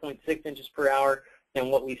at 8.6 inches per hour than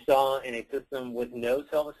what we saw in a system with no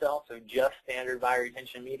Silva cell, so just standard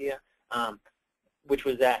bioretention media, which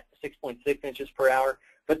was at 6.6 inches per hour.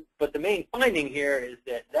 But the main finding here is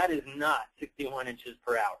that that is not 61 inches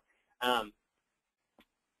per hour.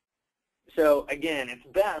 So again, it's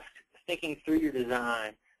best thinking through your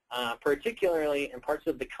design, particularly in parts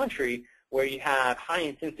of the country where you have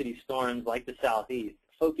high-intensity storms like the Southeast.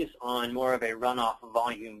 Focus on more of a runoff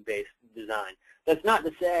volume-based design. That's not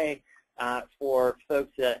to say for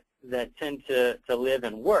folks that tend to live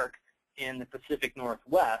and work in the Pacific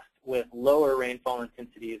Northwest with lower rainfall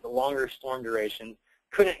intensities, longer storm durations,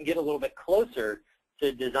 couldn't get a little bit closer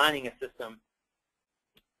to designing a system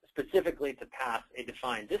specifically to pass a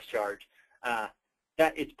defined discharge. That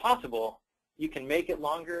it's possible. You can make it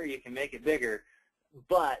longer, you can make it bigger,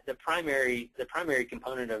 but the primary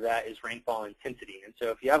component of that is rainfall intensity. And so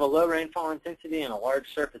if you have a low rainfall intensity and a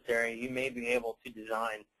large surface area, you may be able to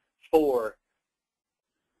design for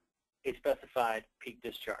a specified peak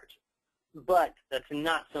discharge. But that's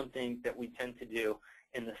not something that we tend to do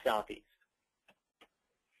in the Southeast.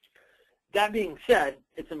 That being said,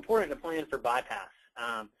 it's important to plan for bypass.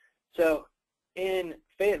 So in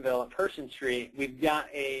Fayetteville at Person Street, we've got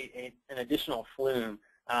an additional flume,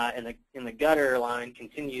 and the gutter line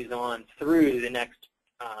continues on through the next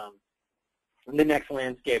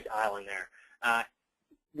landscaped island there.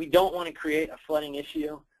 We don't want to create a flooding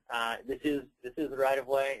issue. This is the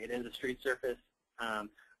right-of-way. It is a street surface.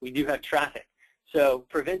 We do have traffic. So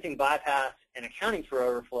preventing bypass and accounting for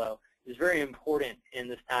overflow is very important in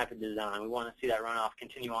this type of design. We want to see that runoff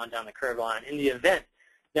continue on down the curb line. In the event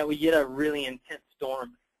that we get a really intense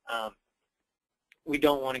storm, we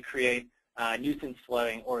don't want to create nuisance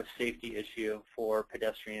flooding or a safety issue for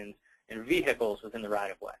pedestrians and vehicles within the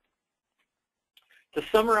right-of-way. To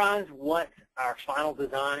summarize what our final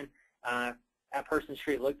design at Person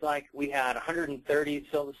Street looked like, we had 130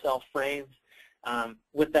 Silva cell frames.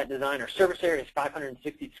 With that design, our surface area is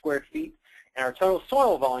 560 square feet, and our total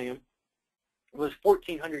soil volume was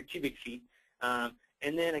 1,400 cubic feet.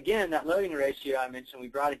 And then again, that loading ratio I mentioned, we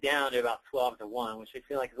brought it down to about 12:1, which I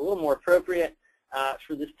feel like is a little more appropriate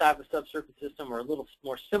for this type of subsurface system, or a little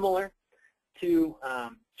more similar to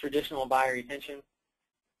traditional bioretention.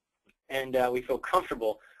 And we feel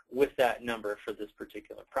comfortable with that number for this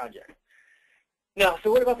particular project. Now,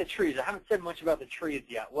 so what about the trees? I haven't said much about the trees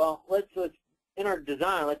yet. Well, let's in our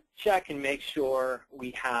design, let's check and make sure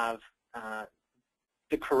we have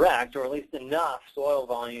the correct, or at least enough, soil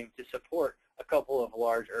volume to support a couple of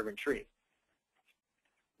large urban trees.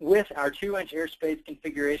 With our 2-inch airspace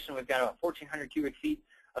configuration, we've got about 1,400 cubic feet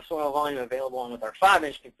of soil volume available, and with our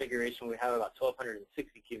 5-inch configuration, we have about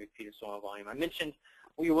 1,260 cubic feet of soil volume. I mentioned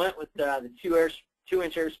we went with the 2-inch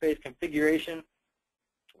airspace configuration,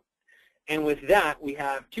 and with that, we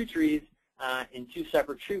have 2 trees in 2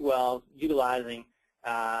 separate tree wells utilizing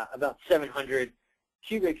about 700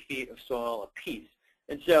 cubic feet of soil apiece.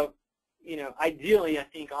 And so, you know, ideally, I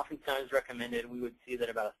think oftentimes recommended, we would see that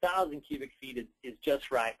about 1,000 cubic feet is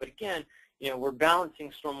just right. But again, you know, we're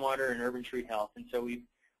balancing stormwater and urban tree health, and so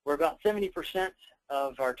we're about 70%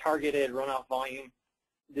 of our targeted runoff volume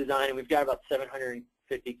design, and we've got about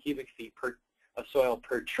 750 cubic feet of soil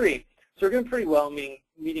per tree. So we're doing pretty well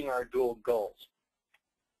meeting our dual goals.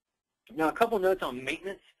 Now, a couple notes on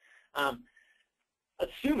maintenance.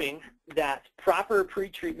 Assuming that proper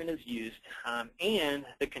pre-treatment is used and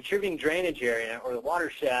the contributing drainage area, or the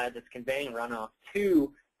watershed that's conveying runoff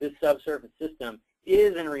to this subsurface system,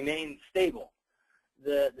 is and remains stable,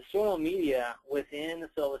 the soil media within the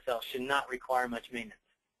Silva cell should not require much maintenance.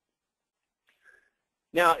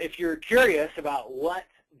 Now, if you're curious about what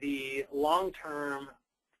the long-term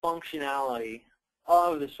functionality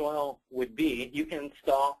of the soil would be, you can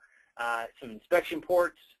install some inspection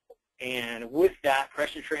ports, and with that,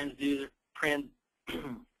 pressure transducers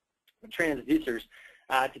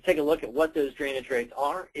to take a look at what those drainage rates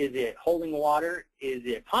are. Is it holding water? Is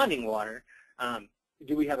it ponding water?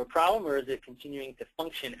 Do we have a problem, or is it continuing to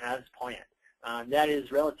function as planned? That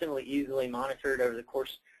is relatively easily monitored over the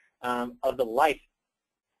course of the life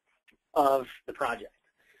of the project.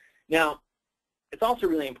 Now, it's also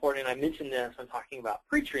really important, and I mentioned this when talking about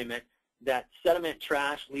pre-treatment, that sediment,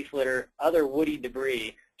 trash, leaf litter, other woody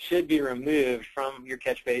debris should be removed from your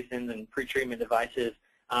catch basins and pre-treatment devices,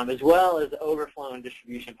 as well as overflow and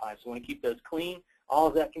distribution pipes. We want to keep those clean. All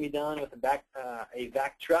of that can be done with a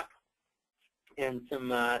vac truck and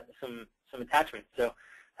some attachments. So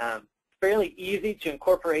fairly easy to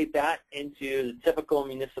incorporate that into the typical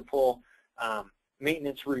municipal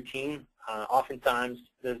maintenance routine. Oftentimes,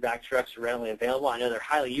 those vac trucks are readily available. I know they're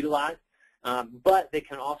highly utilized, but they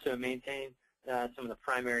can also maintain some of the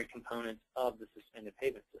primary components of the suspended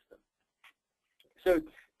pavement system. So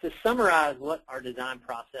to summarize what our design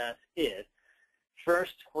process is,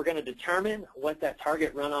 first, we're going to determine what that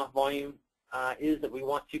target runoff volume is that we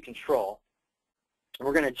want to control.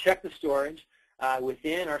 We're going to check the storage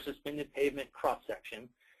within our suspended pavement cross-section.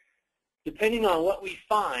 Depending on what we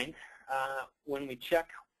find when we check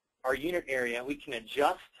our unit area, we can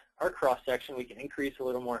adjust our cross-section. We can increase a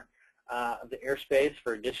little more of the airspace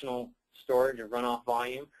for additional storage or runoff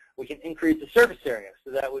volume. We can increase the surface area,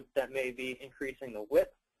 so that may be increasing the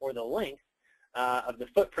width or the length of the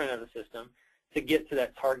footprint of the system to get to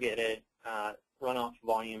that targeted runoff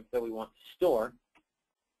volume that we want to store.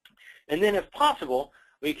 And then if possible,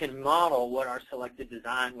 we can model what our selected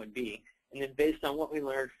design would be. And then based on what we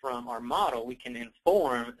learned from our model, we can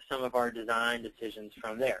inform some of our design decisions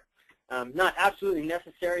from there. Not absolutely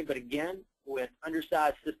necessary, but again, with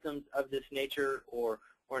undersized systems of this nature, or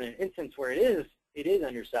in an instance where it is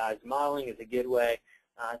undersized, modeling is a good way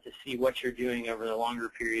to see what you're doing over the longer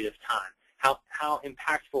period of time. How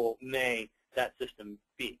impactful may that system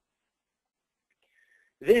be?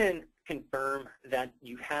 Then confirm that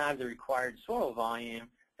you have the required soil volume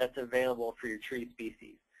that's available for your tree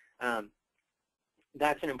species.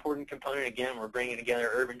 That's an important component. Again, we're bringing together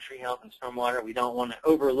urban tree health and stormwater. We don't want to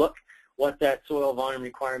overlook what that soil volume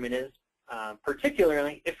requirement is,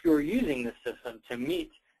 particularly if you're using this system to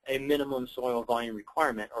meet a minimum soil volume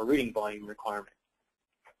requirement or rooting volume requirement.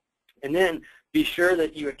 And then be sure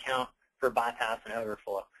that you account for bypass and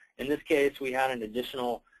overflow. In this case, we had an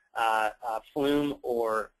additional flume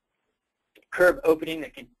or curb opening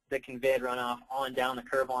that conveyed runoff on down the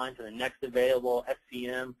curb line to the next available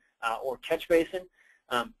SCM or catch basin.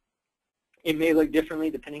 It may look differently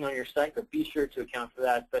depending on your site, but be sure to account for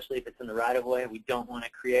that, especially if it's in the right-of-way. We don't want to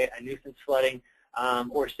create a nuisance flooding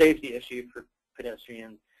or safety issue for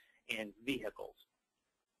pedestrians and vehicles.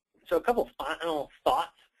 So a couple final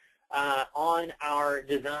thoughts on our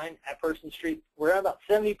design at Person Street. We're at about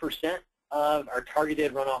 70% of our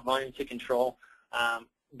targeted runoff volume to control.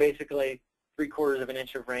 Basically, 3/4 of an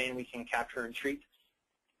inch of rain we can capture and treat.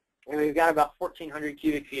 And we've got about 1,400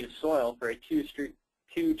 cubic feet of soil for a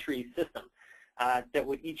two-tree system that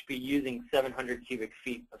would each be using 700 cubic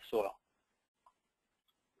feet of soil.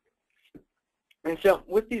 And so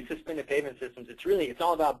with these suspended pavement systems, it's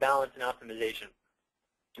all about balance and optimization.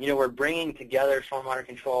 You know, we're bringing together stormwater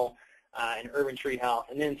control and urban tree health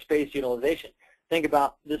and then space utilization. Think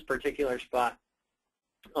about this particular spot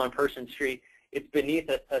on Person Street. It's beneath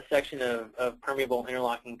a section of permeable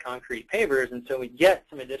interlocking concrete pavers, and so we get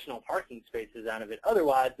some additional parking spaces out of it.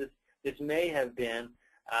 Otherwise, this may have been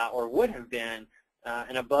or would have been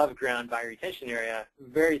an above-ground bioretention area,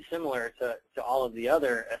 very similar to all of the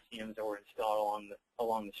other SCMs that were installed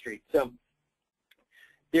along the street. So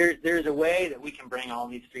there's a way that we can bring all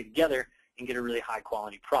these three together and get a really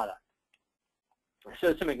high-quality product.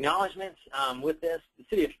 So some acknowledgments with this. The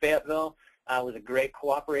city of Fayetteville was a great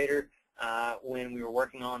cooperator when we were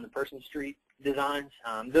working on the Person Street designs.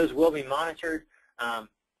 Those will be monitored,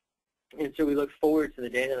 and so we look forward to the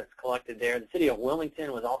data that's collected there. The city of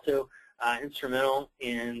Wilmington was also instrumental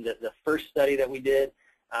in the first study that we did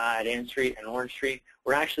at Ann Street and Orange Street.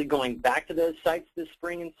 We're actually going back to those sites this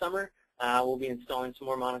spring and summer. We'll be installing some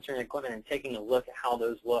more monitoring equipment and taking a look at how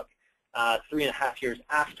those look 3.5 years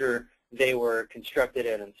after they were constructed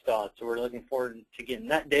and installed. So we're looking forward to getting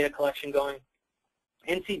that data collection going.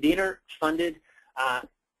 NC Diener funded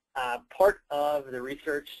part of the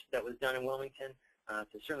research that was done in Wilmington,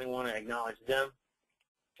 so certainly want to acknowledge them.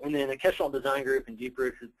 And then the Kestrel Design Group and Deep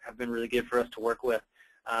Root have been really good for us to work with,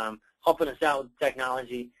 helping us out with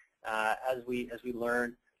technology as we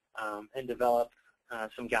learn and develop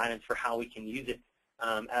some guidance for how we can use it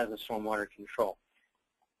as a stormwater control.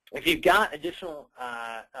 If you've got additional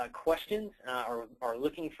questions or are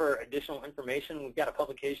looking for additional information, we've got a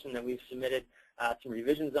publication that we've submitted some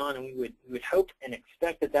revisions on, and we would hope and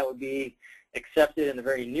expect that would be accepted in the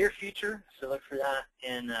very near future. So look for that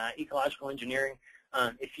in ecological engineering.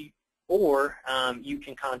 You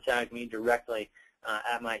can contact me directly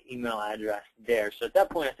at my email address there. So at that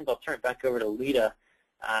point, I think I'll turn it back over to Lita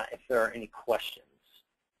if there are any questions.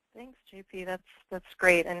 Thanks, JP. That's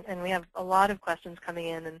great, and we have a lot of questions coming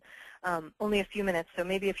in, and only a few minutes. So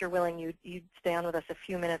maybe if you're willing, you'd stay on with us a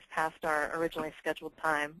few minutes past our originally scheduled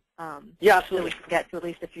time. Yeah, so we absolutely. can get to at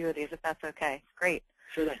least a few of these, if that's okay. Great.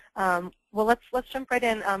 Sure thing. Well, let's jump right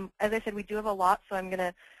in. As I said, we do have a lot, so I'm going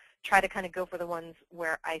to try to kind of go for the ones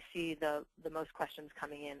where I see the most questions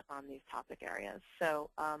coming in on these topic areas. So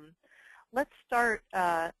let's start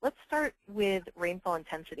with rainfall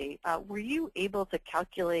intensity. Were you able to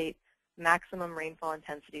calculate maximum rainfall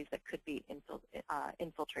intensities that could be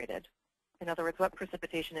infiltrated? In other words, what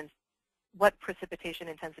precipitation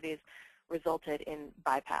intensities resulted in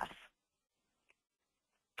bypass?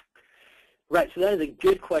 Right, so that is a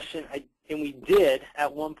good question, and we did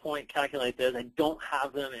at one point calculate those. I don't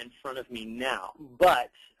have them in front of me now, but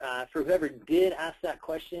for whoever did ask that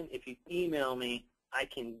question, if you email me, I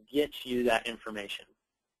can get you that information.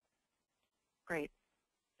 Great.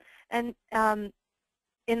 And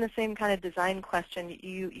in the same kind of design question,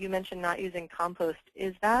 you mentioned not using compost.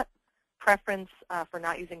 Is that preference for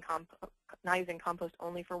not using compost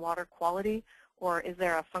only for water quality, or is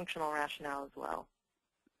there a functional rationale as well?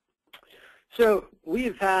 So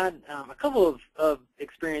we've had a couple of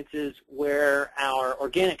experiences where our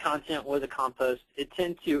organic content was a compost. It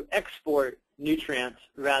tends to export nutrients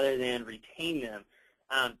rather than retain them.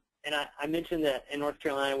 And I mentioned that in North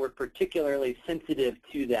Carolina we're particularly sensitive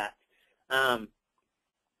to that.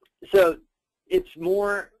 So it's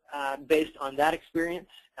more based on that experience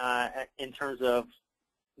in terms of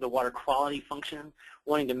the water quality function,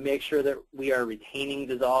 wanting to make sure that we are retaining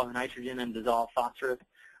dissolved nitrogen and dissolved phosphorus.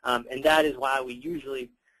 And that is why we usually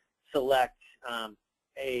select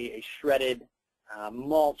a shredded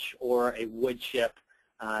mulch or a wood chip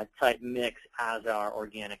type mix as our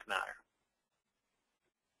organic matter.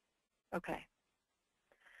 Okay.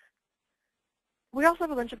 We also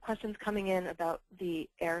have a bunch of questions coming in about the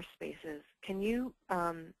air spaces. Can you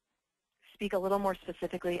speak a little more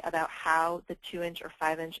specifically about how the 2-inch or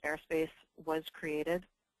 5-inch airspace was created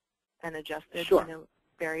and adjusted, Sure.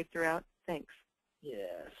 varied throughout? Thanks.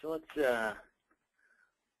 Yeah, so let's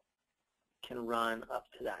can run up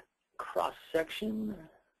to that cross section.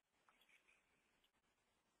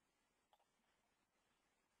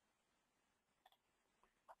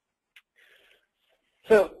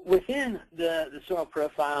 So within the soil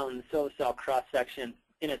profile and the Silva cell cross section,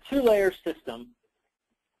 in a 2-layer system,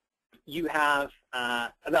 you have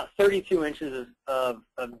about 32 inches of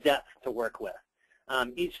depth to work with.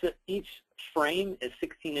 Each frame is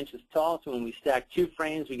 16 inches tall, so when we stack 2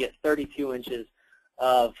 frames, we get 32 inches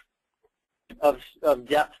of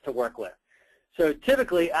depth to work with. So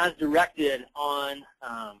typically, as directed on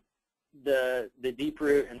the deep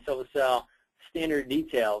root and Silva cell standard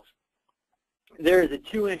details, there is a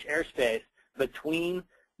 2-inch airspace between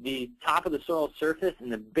the top of the soil surface and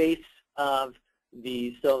the base of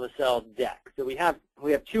the Silva cell deck. So we have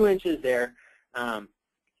 2 inches there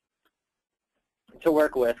to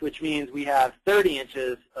work with, which means we have 30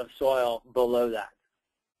 inches of soil below that.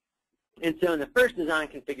 And so in the first design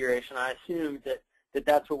configuration, I assumed that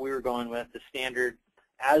that's what we were going with, the standard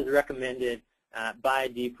as recommended by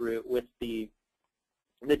Deep Root, with the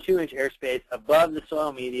 2-inch airspace above the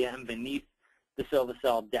soil media and beneath the Silva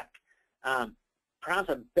cell deck. Perhaps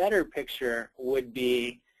a better picture would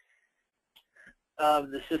be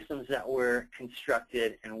of the systems that were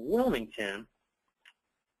constructed in Wilmington.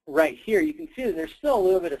 Right here, you can see that there's still a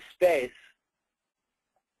little bit of space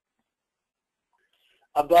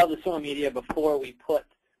above the soil media before we put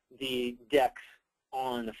the decks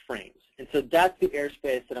on the frames. And so that's the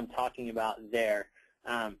airspace that I'm talking about there.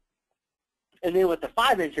 And then with the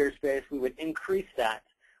 5-inch airspace, we would increase that.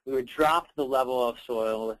 We would drop the level of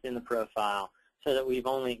soil within the profile so that we've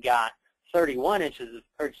only got 31 inches,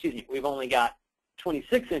 or excuse me, we've only got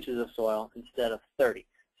 26 inches of soil instead of 30.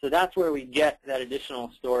 So that's where we get that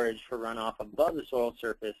additional storage for runoff above the soil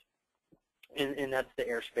surface, and that's the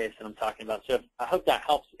airspace that I'm talking about. So I hope that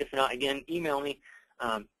helps. If not, again, email me,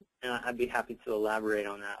 and I'd be happy to elaborate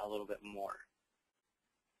on that a little bit more.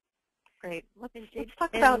 Great. Let's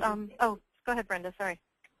talk about, oh, go ahead, Brenda, sorry.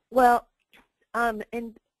 Well, and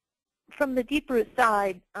from the Deep Root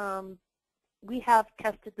side, we have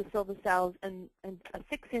tested the Silva cells, and a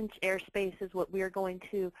 6-inch airspace is what we are going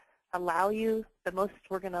to allow you, the most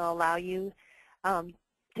we're going to allow you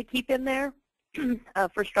to keep in there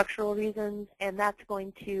for structural reasons, and that's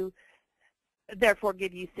going to therefore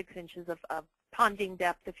give you 6 inches of ponding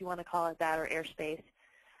depth, if you want to call it that, or airspace.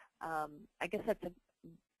 I guess that's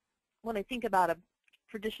when I think about a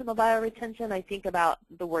traditional bioretention, I think about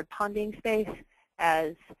the word ponding space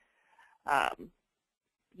as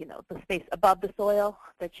you know, the space above the soil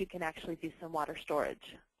that you can actually do some water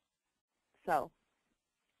storage. So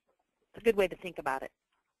it's a good way to think about it.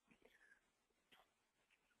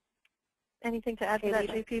 Anything to add to that,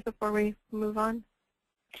 JP, before we move on?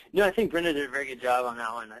 No, I think Brenda did a very good job on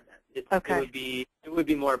that one. Okay. It would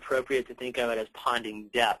be more appropriate to think of it as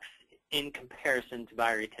ponding depth in comparison to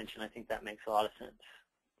bioretention. I think that makes a lot of sense.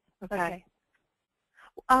 Okay.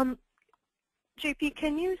 JP,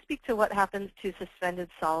 can you speak to what happens to suspended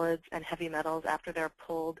solids and heavy metals after they're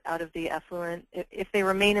pulled out of the effluent? If they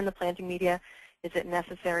remain in the planting media, is it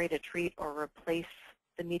necessary to treat or replace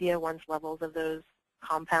the media once levels of those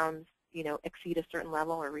compounds, exceed a certain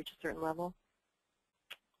level or reach a certain level?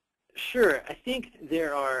 Sure. I think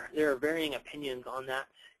there are varying opinions on that,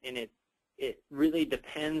 and it really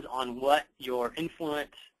depends on what your influent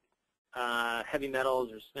heavy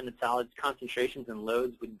metals or suspended solids concentrations and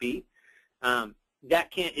loads would be.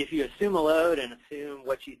 If you assume a load and assume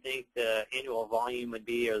what you think the annual volume would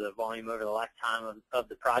be or the volume over the lifetime of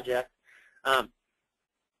the project,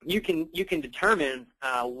 you can determine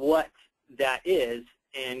what that is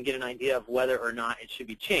and get an idea of whether or not it should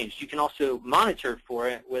be changed. You can also monitor for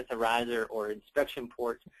it with a riser or inspection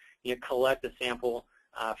ports. Collect a sample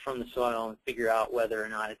from the soil and figure out whether or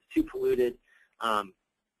not it's too polluted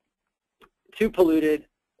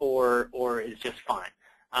or is just fine.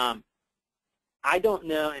 I don't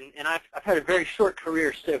know, and I've had a very short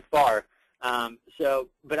career so far,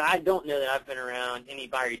 but I don't know that I've been around any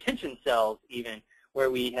bioretention cells even where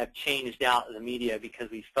we have changed out the media because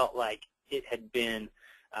we felt like it had been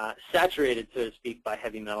saturated, so to speak, by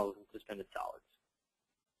heavy metals and suspended solids.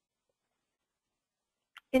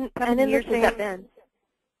 And in years has that been?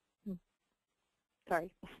 Sorry.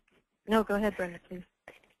 No, go ahead, Brenda, please.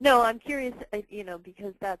 No, I'm curious,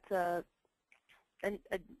 because that's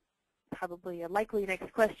probably a likely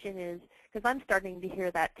next question is, because I'm starting to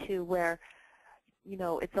hear that too, where,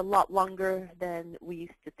 it's a lot longer than we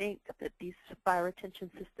used to think that these bioretention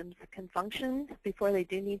systems can function before they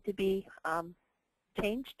do need to be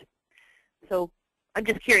changed. So I'm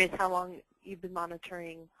just curious how long you've been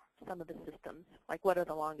monitoring some of the systems. Like, what are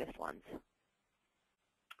the longest ones?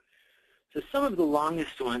 So some of the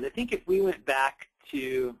longest ones, I think if we went back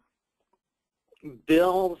to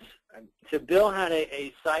Bill's, so Bill had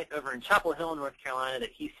a site over in Chapel Hill, North Carolina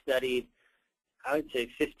that he studied, I would say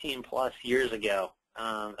 15 plus years ago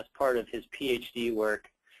as part of his PhD work.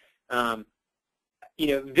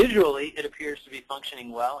 Visually it appears to be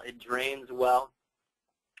functioning well. It drains well.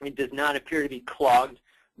 It does not appear to be clogged,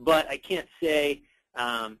 but I can't say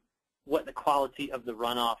what the quality of the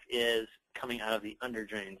runoff is coming out of the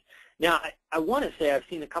underdrains. Now, I want to say I've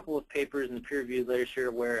seen a couple of papers in the peer-reviewed literature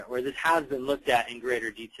where this has been looked at in greater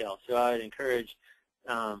detail. So I would encourage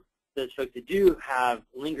those folks that do have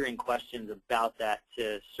lingering questions about that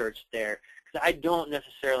to search there, because I don't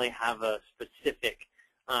necessarily have a specific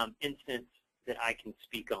instance that I can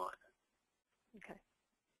speak on. Okay.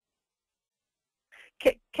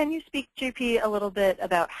 Can you speak, JP, a little bit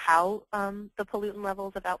about how the pollutant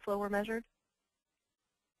levels of outflow were measured?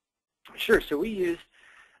 Sure. So we used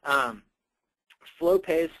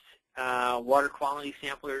flow-paced water quality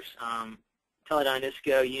samplers, teledyne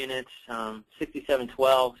ISCO units,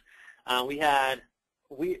 6712s. We had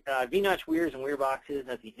V-notch weirs and weir boxes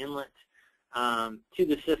at the inlet to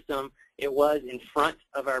the system. It was in front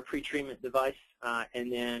of our pretreatment device,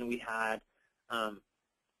 and then we had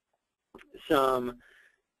some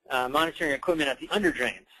monitoring equipment at the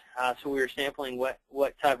underdrains. So we were sampling what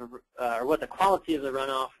type of or what the quality of the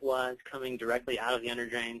runoff was coming directly out of the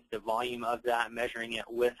underdrains, the volume of that, measuring it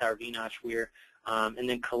with our V-notch weir, and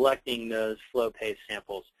then collecting those flow-paced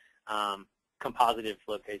samples, composited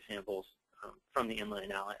flow-paced samples from the inlet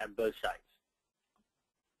and outlet at both sites.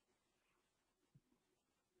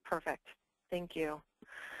 Perfect. Thank you.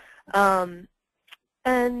 And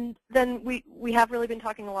then we have really been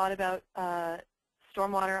talking a lot about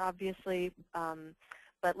stormwater, obviously,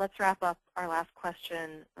 but let's wrap up our last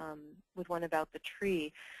question with one about the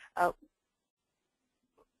tree.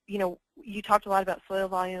 You talked a lot about soil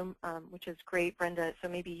volume, which is great, Brenda, so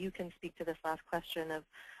maybe you can speak to this last question of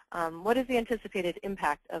what is the anticipated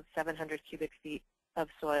impact of 700 cubic feet of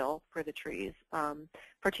soil for the trees,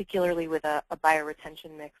 particularly with a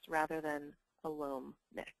bioretention mix rather than a loam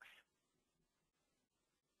mix?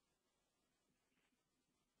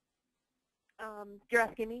 You're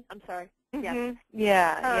asking me? I'm sorry. Mm-hmm.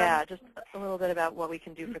 Yeah, just a little bit about what we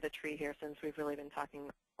can do for the tree here, since we've really been talking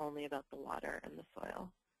only about the water and the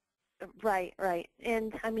soil. Right.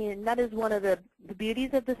 And I mean, that is one of the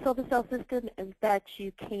beauties of the Silva cell system, is that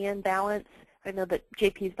you can balance. I know that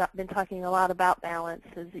JP's been talking a lot about balance,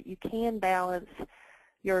 is that you can balance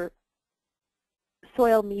your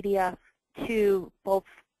soil media to both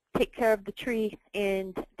take care of the tree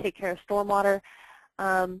and take care of stormwater.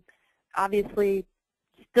 Obviously,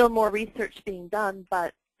 still more research being done,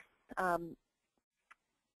 but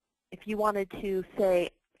if you wanted to, say,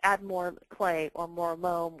 add more clay or more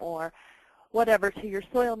loam or whatever to your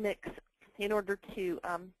soil mix in order to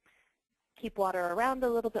keep water around a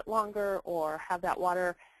little bit longer or have that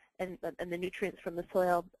water and the nutrients from the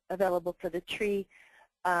soil available for the tree,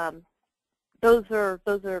 those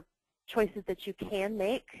are choices that you can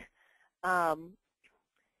make. I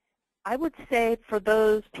would say for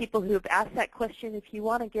those people who have asked that question, if you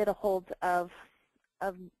want to get a hold of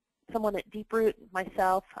someone at Deeproot,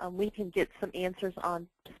 myself, we can get some answers on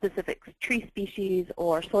specific tree species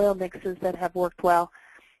or soil mixes that have worked well.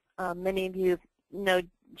 Many of you know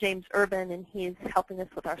James Urban, and he's helping us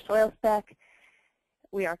with our soil spec.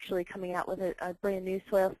 We are actually coming out with a brand new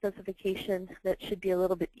soil specification that should be a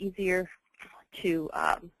little bit easier to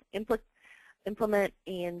implement.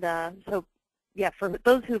 And so, yeah, for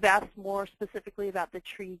those who've asked more specifically about the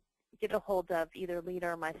tree, get a hold of either Lita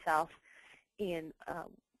or myself, and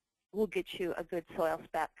we'll get you a good soil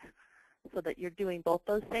spec so that you're doing both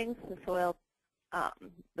those things, the soil,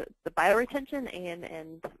 the bioretention,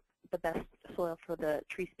 and the best soil for the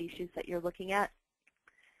tree species that you're looking at.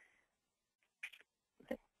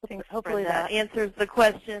 Thanks, hopefully Brenda. that answers the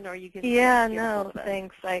question, or you can. Yeah, no,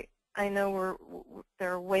 thanks. I know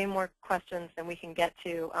there are way more questions than we can get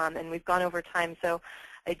to, and we've gone over time, so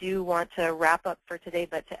I do want to wrap up for today,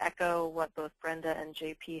 but to echo what both Brenda and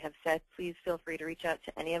JP have said, please feel free to reach out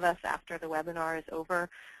to any of us after the webinar is over.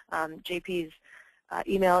 JP's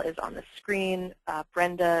email is on the screen.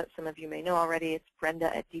 Brenda, some of you may know already, it's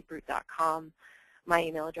brenda@deeproot.com. My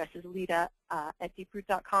email address is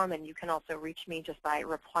lita@deeproot.com, and you can also reach me just by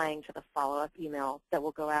replying to the follow-up email that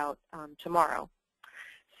will go out tomorrow.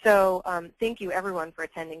 So thank you, everyone, for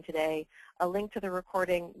attending today. A link to the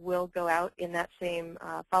recording will go out in that same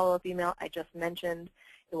follow-up email I just mentioned.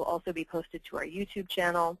 It will also be posted to our YouTube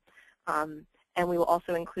channel. And we will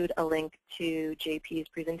also include a link to JP's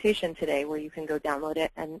presentation today where you can go download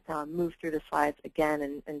it and move through the slides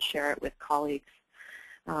again and share it with colleagues.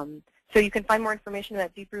 So you can find more information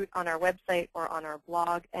about Deeproot on our website or on our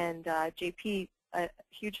blog. And JP,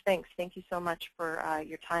 huge thanks. Thank you so much for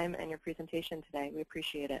your time and your presentation today. We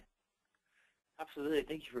appreciate it. Absolutely.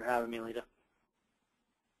 Thank you for having me, Lita.